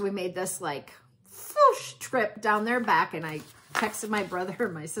fine. So we made this like whoosh trip down there back, and I texted my brother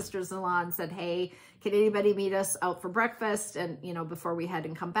and my sisters-in-law and said, hey, can anybody meet us out for breakfast? And, before we head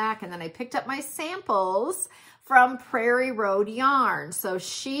and come back. And then I picked up my samples from Prairie Road Yarn. So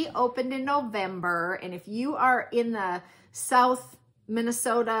she opened in November. And if you are in the South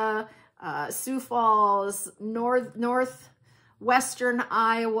Minnesota, Sioux Falls, northwestern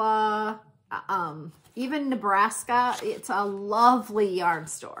Iowa, even Nebraska, it's a lovely yarn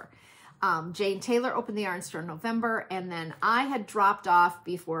store. Jane Taylor opened the yarn store in November, and then I had dropped off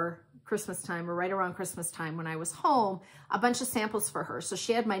before Christmas time, or right around Christmas time when I was home, a bunch of samples for her. So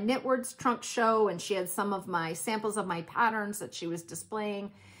she had my Knitwords trunk show, and she had some of my samples of my patterns that she was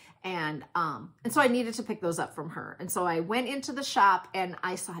displaying. And so I needed to pick those up from her. And so I went into the shop and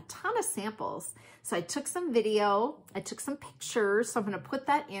I saw a ton of samples. So I took some video, I took some pictures. So I'm going to put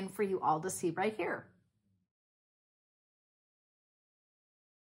that in for you all to see right here.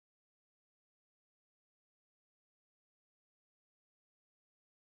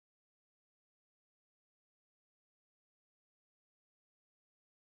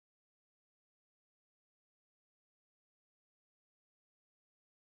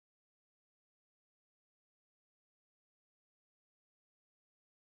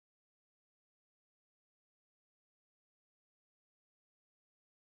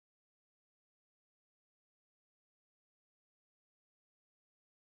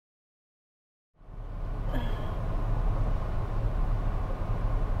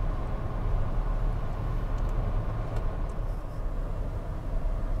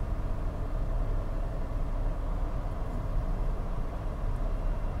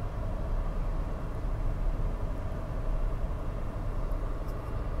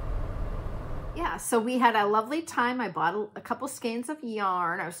 Yeah, so we had a lovely time. I bought a couple skeins of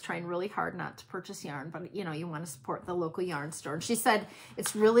yarn. I was trying really hard not to purchase yarn, but you know, you want to support the local yarn store. And she said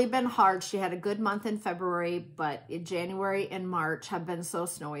it's really been hard. She had a good month in February, but in January and March have been so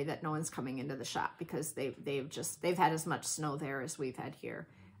snowy that no one's coming into the shop because they've had as much snow there as we've had here.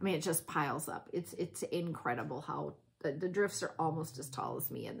 I mean, it just piles up. It's incredible how the drifts are almost as tall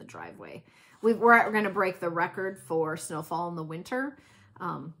as me in the driveway. We're going to break the record for snowfall in the winter.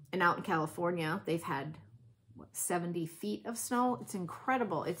 And out in California, they've had, what, 70 feet of snow. It's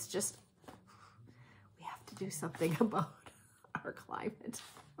incredible. It's just, we have to do something about our climate.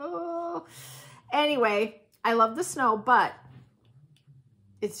 Oh, anyway, I love the snow, but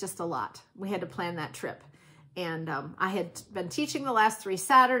it's just a lot. We had to plan that trip. And I had been teaching the last 3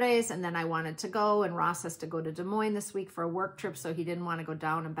 Saturdays, and then I wanted to go, and Ross has to go to Des Moines this week for a work trip, so he didn't want to go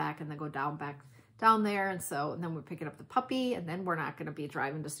down and back and then go down there. And then we're picking up the puppy, and then we're not going to be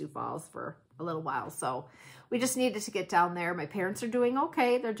driving to Sioux Falls for a little while. So we just needed to get down there. My parents are doing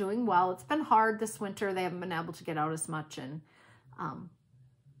okay. They're doing well. It's been hard this winter. They haven't been able to get out as much. And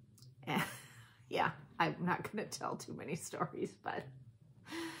yeah, I'm not going to tell too many stories, but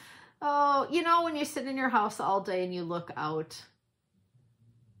oh, you know, when you sit in your house all day and you look out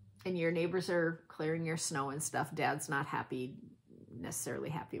and your neighbors are clearing your snow and stuff, Dad's not necessarily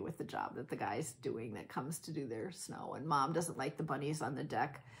happy with the job that the guy's doing that comes to do their snow, and Mom doesn't like the bunnies on the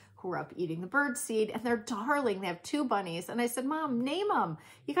deck who are up eating the bird seed, and they're darling. They have 2 bunnies, and I said, Mom, name them.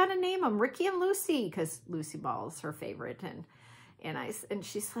 You got to name them Ricky and Lucy, because Lucy Ball is her favorite. And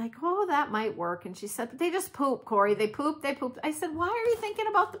she's like, oh, that might work. And she said, but they just poop, Cori. They poop. I said, why are you thinking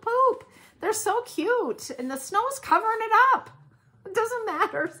about the poop? They're so cute, and the snow's covering it up. It doesn't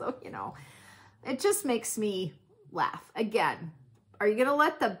matter. So, you know, it just makes me laugh. Again, are you going to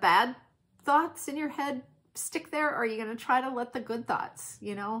let the bad thoughts in your head stick there? Or are you going to try to let the good thoughts,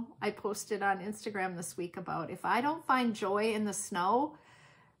 you know? I posted on Instagram this week about if I don't find joy in the snow,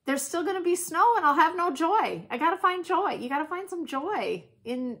 there's still going to be snow and I'll have no joy. I got to find joy. You got to find some joy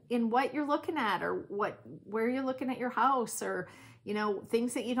in what you're looking at, or where you're looking at your house, or, you know,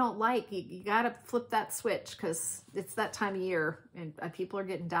 things that you don't like. You got to flip that switch, because it's that time of year and people are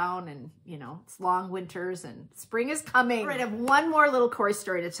getting down, and, you know, it's long winters and spring is coming. All right, I have one more little Cori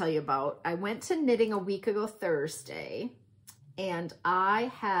story to tell you about. I went to knitting a week ago Thursday, and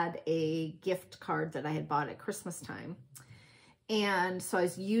I had a gift card that I had bought at Christmas time. And so I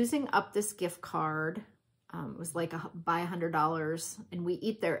was using up this gift card. It was like buy $100, and we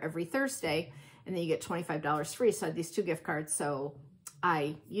eat there every Thursday, and then you get $25 free. So I had these 2 gift cards. So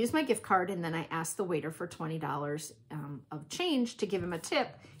I used my gift card, and then I asked the waiter for $20 of change to give him a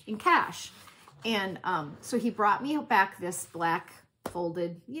tip in cash. And so he brought me back this black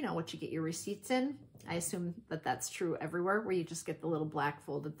folded, you know, what you get your receipts in. I assume that that's true everywhere, where you just get the little black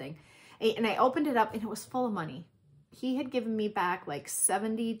folded thing. And I opened it up, and it was full of money. He had given me back like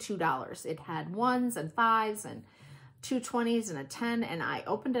 $72. It had 1s and 5s and 2 20s and a 10. And I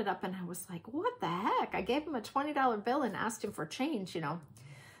opened it up, and I was like, what the heck? I gave him a $20 bill and asked him for change, you know?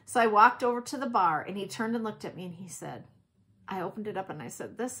 So I walked over to the bar, and he turned and looked at me, and he said, I opened it up, and I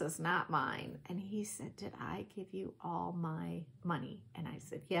said, this is not mine. And he said, did I give you all my money? And I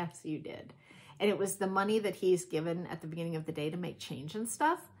said, yes, you did. And it was the money that he's given at the beginning of the day to make change and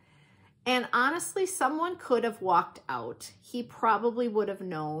stuff. And honestly, someone could have walked out. He probably would have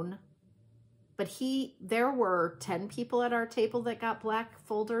known, but there were 10 people at our table that got black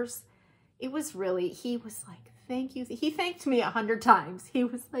folders. It was really, he was like, thank you. He thanked me 100 times. He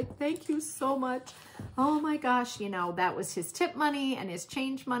was like, thank you so much. Oh my gosh. You know, that was his tip money and his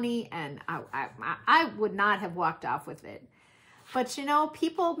change money. And I would not have walked off with it. But you know,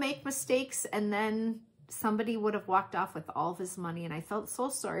 people make mistakes, and then somebody would have walked off with all of his money, and I felt so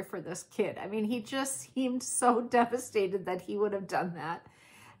sorry for this kid. I mean, he just seemed so devastated that he would have done that.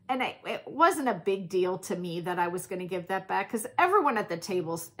 And it wasn't a big deal to me that I was going to give that back, because everyone at the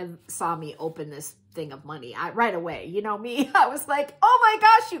table saw me open this thing of money right away. You know me, I was like, oh my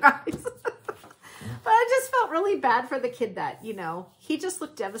gosh, you guys. But I just felt really bad for the kid that, you know, he just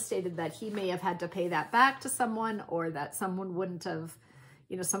looked devastated that he may have had to pay that back to someone, or that someone wouldn't have,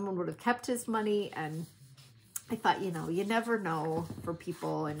 you know, someone would have kept his money. And I thought, you know, you never know for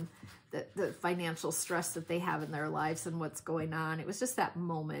people and the financial stress that they have in their lives and what's going on. It was just that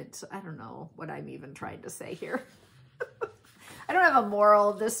moment. I don't know what I'm even trying to say here. I don't have a moral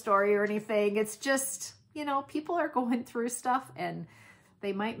of this story or anything. It's just, you know, people are going through stuff, and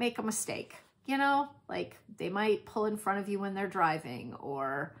they might make a mistake, you know, like they might pull in front of you when they're driving,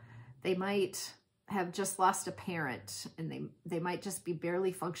 or they might have just lost a parent, and they might just be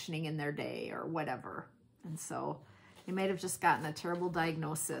barely functioning in their day or whatever. And so they might have just gotten a terrible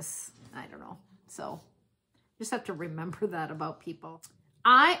diagnosis. I don't know. So just have to remember that about people.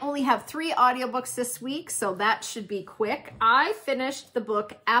 I only have 3 audiobooks this week, so that should be quick. I finished the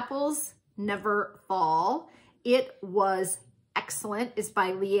book Apples Never Fall. It was excellent. It's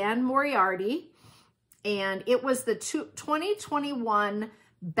by Leanne Moriarty, and it was the 2021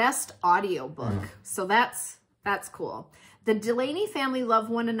 best audiobook. So that's cool. The Delaney family love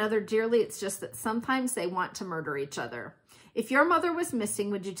one another dearly. It's just that sometimes they want to murder each other. If your mother was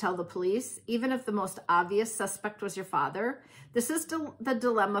missing, would you tell the police, even if the most obvious suspect was your father? This is the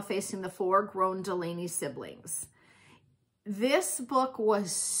dilemma facing the 4 grown Delaney siblings. This book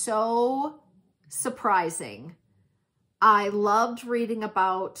was so surprising. I loved reading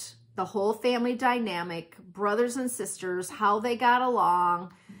about the whole family dynamic, brothers and sisters, how they got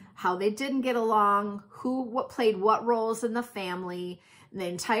along, how they didn't get along, what played what roles in the family. And the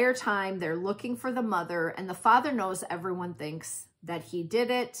entire time they're looking for the mother, and the father knows everyone thinks that he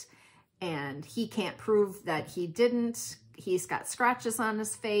did it, and he can't prove that he didn't. He's got scratches on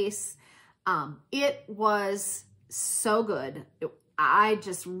his face. It was so good. I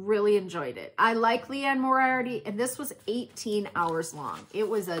just really enjoyed it. I like Leanne Moriarty, and this was 18 hours long. It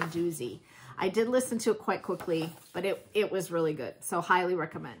was a doozy. I did listen to it quite quickly, but it was really good. So highly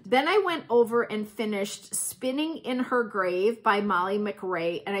recommend. Then I went over and finished Spinning in Her Grave by Molly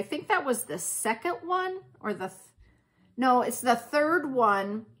McRae. And I think that was the second one or no, it's the third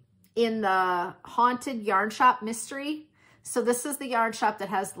one in the Haunted Yarn Shop mystery. So this is the yarn shop that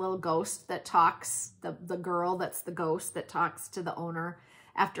has the little ghost that talks, the girl that's the ghost that talks to the owner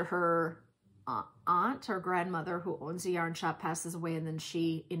after her aunt or grandmother who owns the yarn shop passes away, and then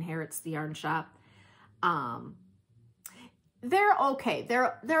she inherits the yarn shop. They're okay.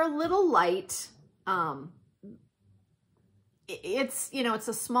 They're a little light. It's, you know, it's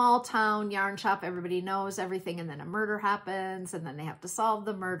a small town yarn shop. Everybody knows everything, and then a murder happens, and then they have to solve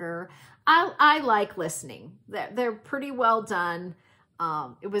the murder. I like listening. They're pretty well done.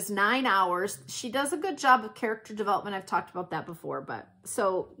 It was 9 hours. She does a good job of character development. I've talked about that before, but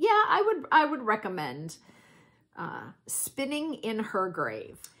so yeah, I would recommend Spinning in Her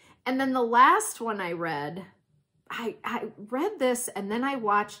Grave. And then the last one I read, I read this, and then I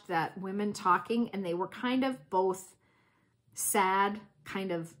watched that Women Talking, and they were kind of both sad,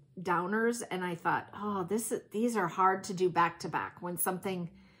 kind of downers, and I thought, oh, these are hard to do back to back when something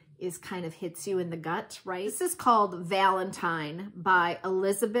is kind of hits you in the gut, right? This is called Valentine by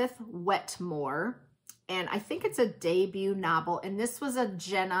Elizabeth Wetmore, and I think it's a debut novel, and this was a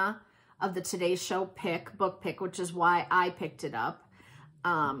Jenna of the Today Show book pick, which is why I picked it up.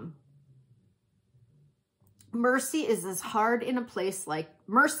 Mercy is hard in a place like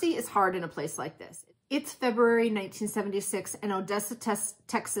this. It's February 1976, and Odessa,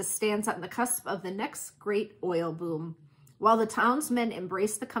 Texas stands on the cusp of the next great oil boom. While the townsmen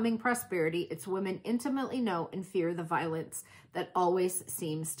embrace the coming prosperity, its women intimately know and fear the violence that always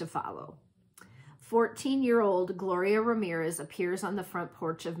seems to follow. 14-year-old Gloria Ramirez appears on the front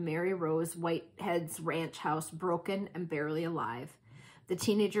porch of Mary Rose Whitehead's ranch house, broken and barely alive. The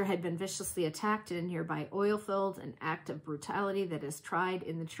teenager had been viciously attacked in a nearby oil field, an act of brutality that is tried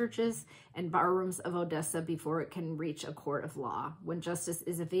in the churches and barrooms of Odessa before it can reach a court of law. When justice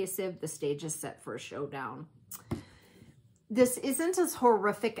is evasive, the stage is set for a showdown. This isn't as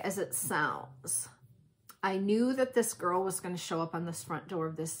horrific as it sounds. I knew that this girl was going to show up on this front door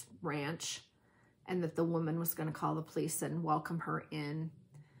of this ranch, and that the woman was going to call the police and welcome her in.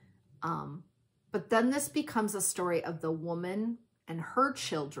 But then this becomes a story of the woman and her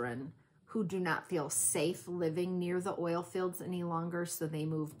children who do not feel safe living near the oil fields any longer, so they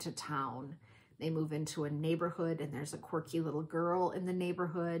move to town. They move into a neighborhood, and there's a quirky little girl in the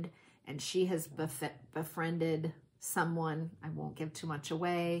neighborhood, and she has befriended someone. I won't give too much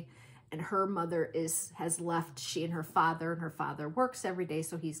away. And her mother has left she and her father works every day,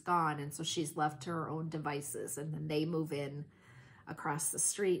 so he's gone, and so she's left to her own devices. And then they move in across the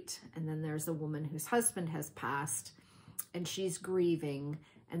street, and then there's a woman whose husband has passed, and she's grieving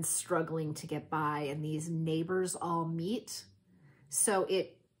and struggling to get by, and these neighbors all meet. So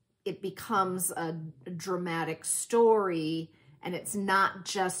it becomes a dramatic story, and it's not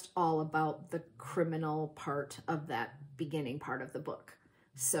just all about the criminal part of that beginning part of the book.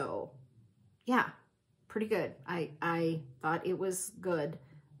 So yeah, pretty good. I thought it was good.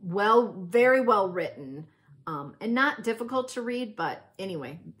 Very well written. And not difficult to read, but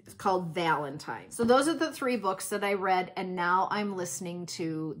anyway, it's called Valentine. So those are the 3 books that I read, and now I'm listening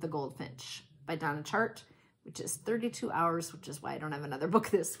to The Goldfinch by Donna Tartt, which is 32 hours, which is why I don't have another book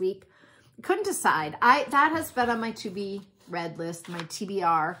this week. Couldn't decide. That has been on my to-be read list, my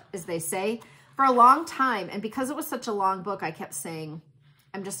TBR, as they say, for a long time, and because it was such a long book, I kept saying,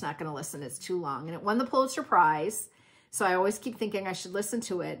 I'm just not going to listen. It's too long. And it won the Pulitzer Prize. So I always keep thinking I should listen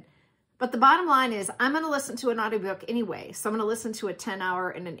to it. But the bottom line is I'm going to listen to an audiobook anyway. So I'm going to listen to a 10-hour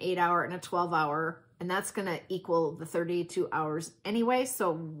and an 8-hour and a 12-hour. And that's going to equal the 32 hours anyway.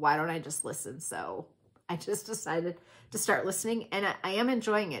 So why don't I just listen? So I just decided to start listening. And I am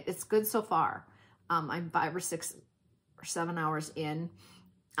enjoying it. It's good so far. I'm 5 or 6 or 7 hours in.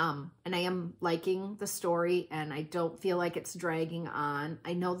 And I am liking the story, and I don't feel like it's dragging on.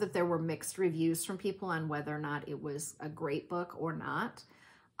 I know that there were mixed reviews from people on whether or not it was a great book or not.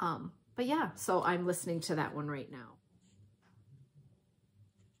 But yeah, so I'm listening to that one right now.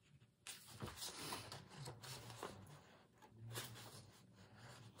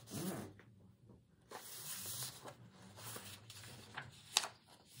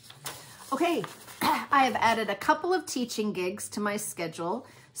 Okay, I have added a couple of teaching gigs to my schedule.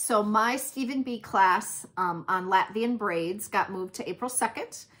 So my Stephen B class on Latvian braids got moved to April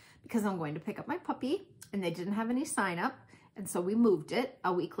 2nd because I'm going to pick up my puppy, and they didn't have any sign up. And so we moved it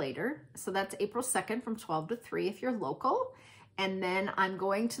a week later. So that's April 2nd from 12 to 3 if you're local. And then I'm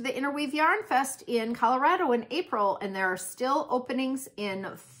going to the Interweave Yarn Fest in Colorado in April, and there are still openings in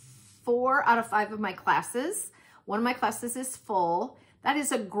 4 out of 5 of my classes. One of my classes is full. That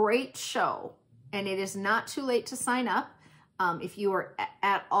is a great show, and it is not too late to sign up. If you are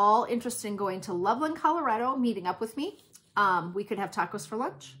at all interested in going to Loveland, Colorado, meeting up with me, we could have tacos for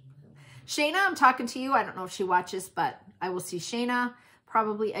lunch. Shayna, I'm talking to you. I don't know if she watches, but I will see Shayna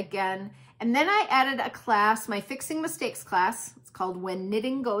probably again. And then I added a class, my Fixing Mistakes class. It's called When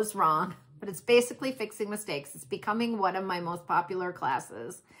Knitting Goes Wrong, but it's basically fixing mistakes. It's becoming one of my most popular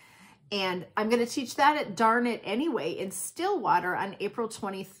classes. And I'm going to teach that at Darn It Anyway in Stillwater on April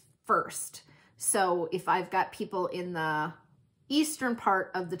 21st. So if I've got people in the eastern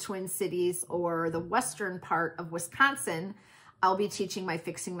part of the Twin Cities or the western part of Wisconsin, I'll be teaching my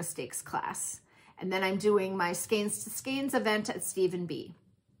Fixing Mistakes class. And then I'm doing my Skeins to Skeins event at Stephen B.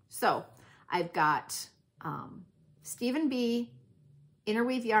 So I've got Stephen B,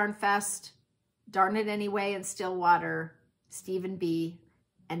 Interweave Yarn Fest, Darn It Anyway in Stillwater, Stephen B,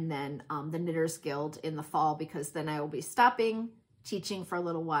 and then the Knitters Guild in the fall, because then I will be stopping teaching for a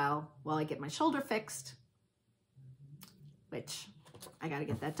little while I get my shoulder fixed, which I got to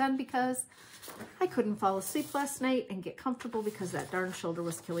get that done because I couldn't fall asleep last night and get comfortable because that darn shoulder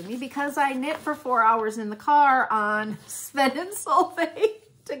was killing me, because I knit for 4 hours in the car on Sven and Solveig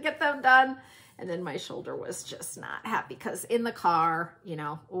to get them done. And then my shoulder was just not happy because in the car, you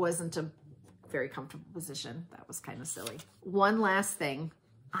know, it wasn't a very comfortable position. That was kind of silly. One last thing.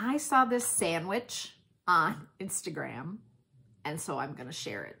 I saw this sandwich on Instagram, and so I'm going to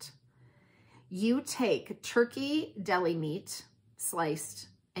share it. You take turkey deli meat sliced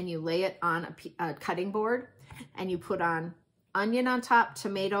and you lay it on a cutting board, and you put on onion on top,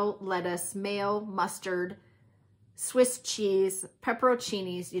 tomato, lettuce, mayo, mustard, Swiss cheese,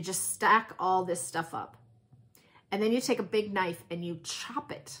 pepperoncinis. You just stack all this stuff up. And then you take a big knife and you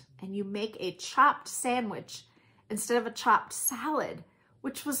chop it, and you make a chopped sandwich instead of a chopped salad,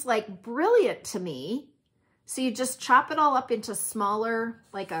 which was like brilliant to me. So you just chop it all up into smaller,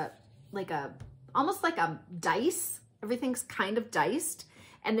 almost like a dice. Everything's kind of diced.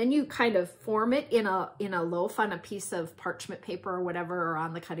 And then you kind of form it in a loaf on a piece of parchment paper or whatever, or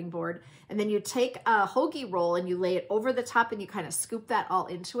on the cutting board. And then you take a hoagie roll and you lay it over the top, and you kind of scoop that all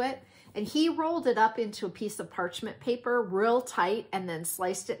into it. And he rolled it up into a piece of parchment paper real tight and then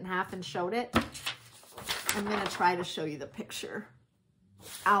sliced it in half and showed it. I'm going to try to show you the picture.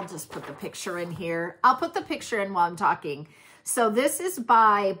 I'll just put the picture in here. I'll put the picture in while I'm talking. So this is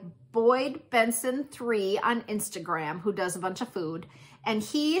by Boyd Benson 3 on Instagram, who does a bunch of food. And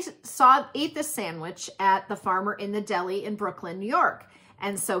he ate this sandwich at the Farmer in the Deli in Brooklyn, New York.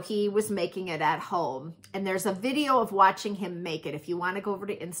 And so he was making it at home. And there's a video of watching him make it. If you want to go over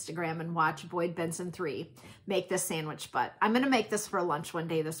to Instagram and watch Boyd Benson 3 make this sandwich. But I'm going to make this for lunch one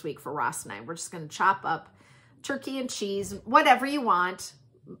day this week for Ross and I. We're just going to chop up turkey and cheese, whatever you want,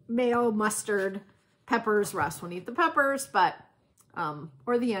 mayo, mustard, peppers. Ross won't eat the peppers, but,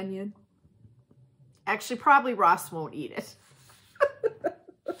 or the onion. Actually, probably Ross won't eat it.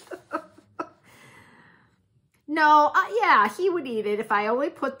 No, yeah, he would eat it if I only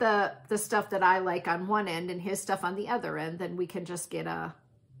put the stuff that I like on one end and his stuff on the other end. Then we can just get I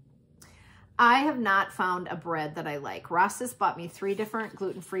have not found a bread that I like. Ross has bought me 3 different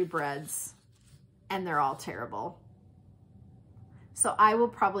gluten-free breads, and they're all terrible. So I will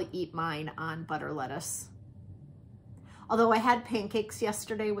probably eat mine on butter lettuce. Although I had pancakes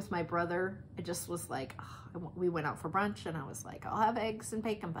yesterday with my brother, I just was like, oh, we went out for brunch, and I was like, I'll have eggs and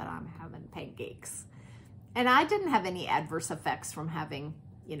bacon, but I'm having pancakes. And I didn't have any adverse effects from having,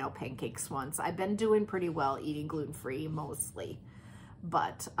 you know, pancakes once. I've been doing pretty well eating gluten-free mostly,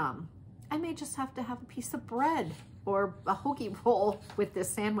 but I may just have to have a piece of bread or a hoagie roll with this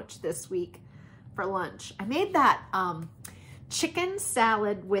sandwich this week for lunch. I made that chicken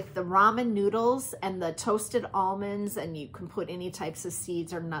salad with the ramen noodles and the toasted almonds, and you can put any types of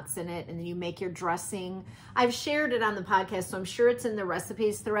seeds or nuts in it, and then you make your dressing. I've shared it on the podcast, so I'm sure it's in the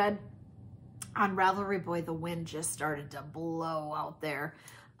recipes thread. On Ravelry, boy, the wind just started to blow out there.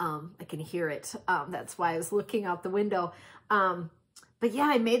 I can hear it. That's why I was looking out the window. But yeah,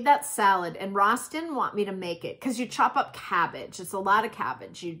 I made that salad, and Ross didn't want me to make it because you chop up cabbage. It's a lot of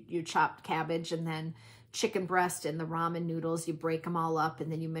cabbage. You chopped cabbage and then chicken breast and the ramen noodles. You break them all up, and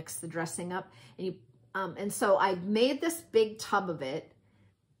then you mix the dressing up. And so I made this big tub of it,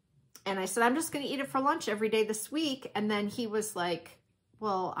 and I said, I'm just going to eat it for lunch every day this week. And then he was like,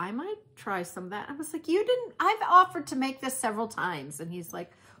 well, I might try some of that. I was like, you didn't, I've offered to make this several times. And he's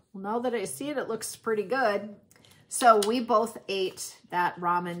like, well, now that I see it, it looks pretty good. So we both ate that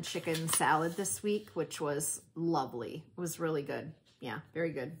ramen chicken salad this week, which was lovely. It was really good. Yeah,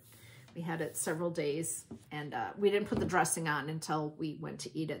 very good. We had it several days, and we didn't put the dressing on until we went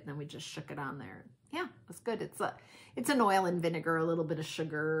to eat it, and then we just shook it on there. Yeah, it was good. It's an oil and vinegar, a little bit of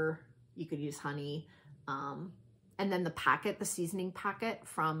sugar. You could use honey. And then the packet, the seasoning packet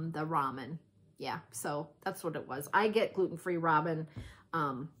from the ramen. Yeah, so that's what it was. I get gluten-free ramen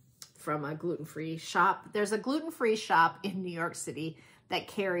from a gluten-free shop. There's a gluten-free shop in New York City that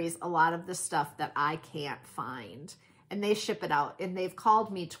carries a lot of the stuff that I can't find. And they ship it out. And they've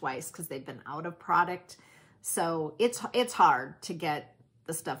called me twice because they've been out of product. So it's hard to get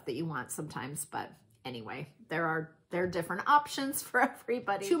the stuff that you want sometimes. But anyway, there are different options for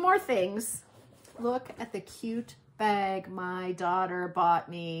everybody. Two more things. Look at the cute bag my daughter bought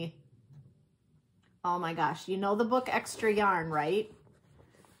me. Oh my gosh, you know the book Extra Yarn, right?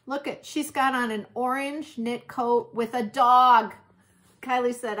 Look at, she's got on an orange knit coat with a dog.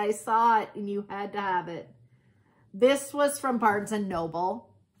 Kylie said, I saw it and you had to have it. This was from Barnes & Noble.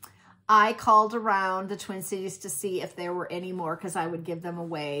 I called around the Twin Cities to see if there were any more because I would give them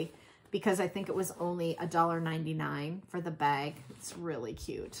away, because I think it was only $1.99 for the bag. It's really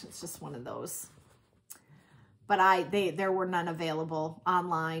cute. It's just one of those. But there were none available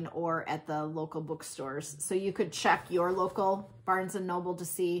online or at the local bookstores. So you could check your local Barnes & Noble to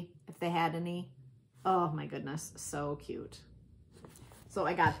see if they had any. Oh my goodness, so cute. So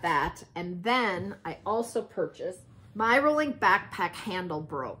I got that. And then I also purchased, my rolling backpack handle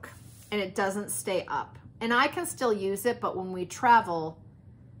broke and it doesn't stay up. And I can still use it, but when we travel,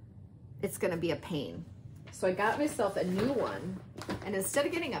 it's gonna be a pain. So I got myself a new one, and instead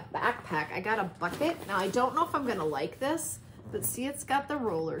of getting a backpack, I got a bucket. Now I don't know if I'm gonna like this, but see, it's got the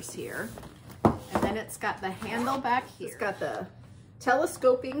rollers here, and then it's got the handle back here. It's got the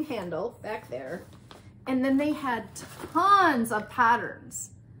telescoping handle back there, and then they had tons of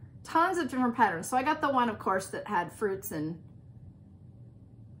patterns, tons of different patterns. So I got the one, of course, that had fruits and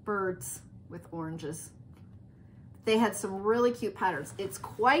birds with oranges. They had some really cute patterns. It's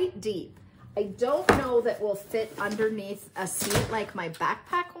quite deep. I don't know that will fit underneath a seat like my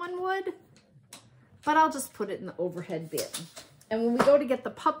backpack one would, but I'll just put it in the overhead bin. And when we go to get the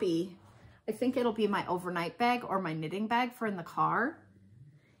puppy, I think it'll be my overnight bag or my knitting bag for in the car.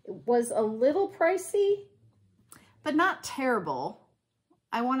 It was a little pricey, but not terrible.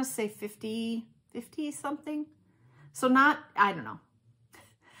 I want to say 50 something. So not, I don't know.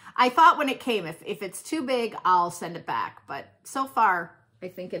 I thought when it came, if it's too big, I'll send it back. But so far, I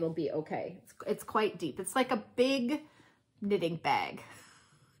think it'll be okay. It's quite deep. It's like a big knitting bag,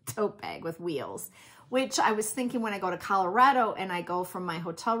 tote bag with wheels, which I was thinking when I go to Colorado and I go from my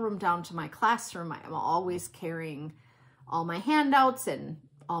hotel room down to my classroom, I'm always carrying all my handouts and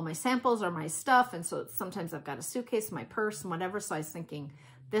all my samples or my stuff. And so sometimes I've got a suitcase, my purse, and whatever. So I was thinking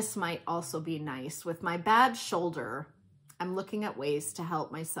this might also be nice. With my bad shoulder, I'm looking at ways to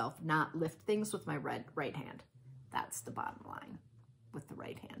help myself not lift things with my right hand. That's the bottom line. With the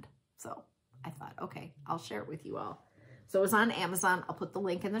right hand. So I thought, okay, I'll share it with you all. So it was on Amazon. I'll put the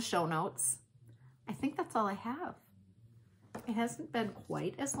link in the show notes. I think that's all I have. It hasn't been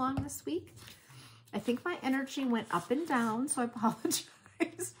quite as long this week. I think my energy went up and down, so I apologize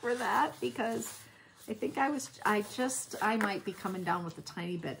for that, because I think I might be coming down with a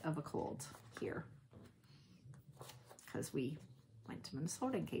tiny bit of a cold here, because we went to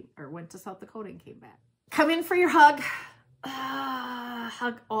Minnesota and went to South Dakota and came back. Come in for your hug.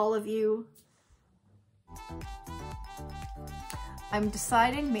 Hug all of you. I'm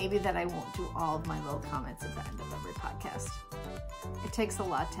deciding maybe that I won't do all of my little comments at the end of every podcast. it takes a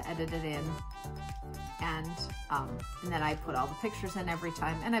lot to edit it in. And then I put all the pictures in every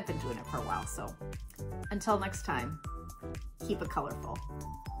time, and I've been doing it for a while. So until next time, keep it colorful.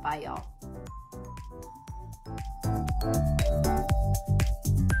 Bye, y'all.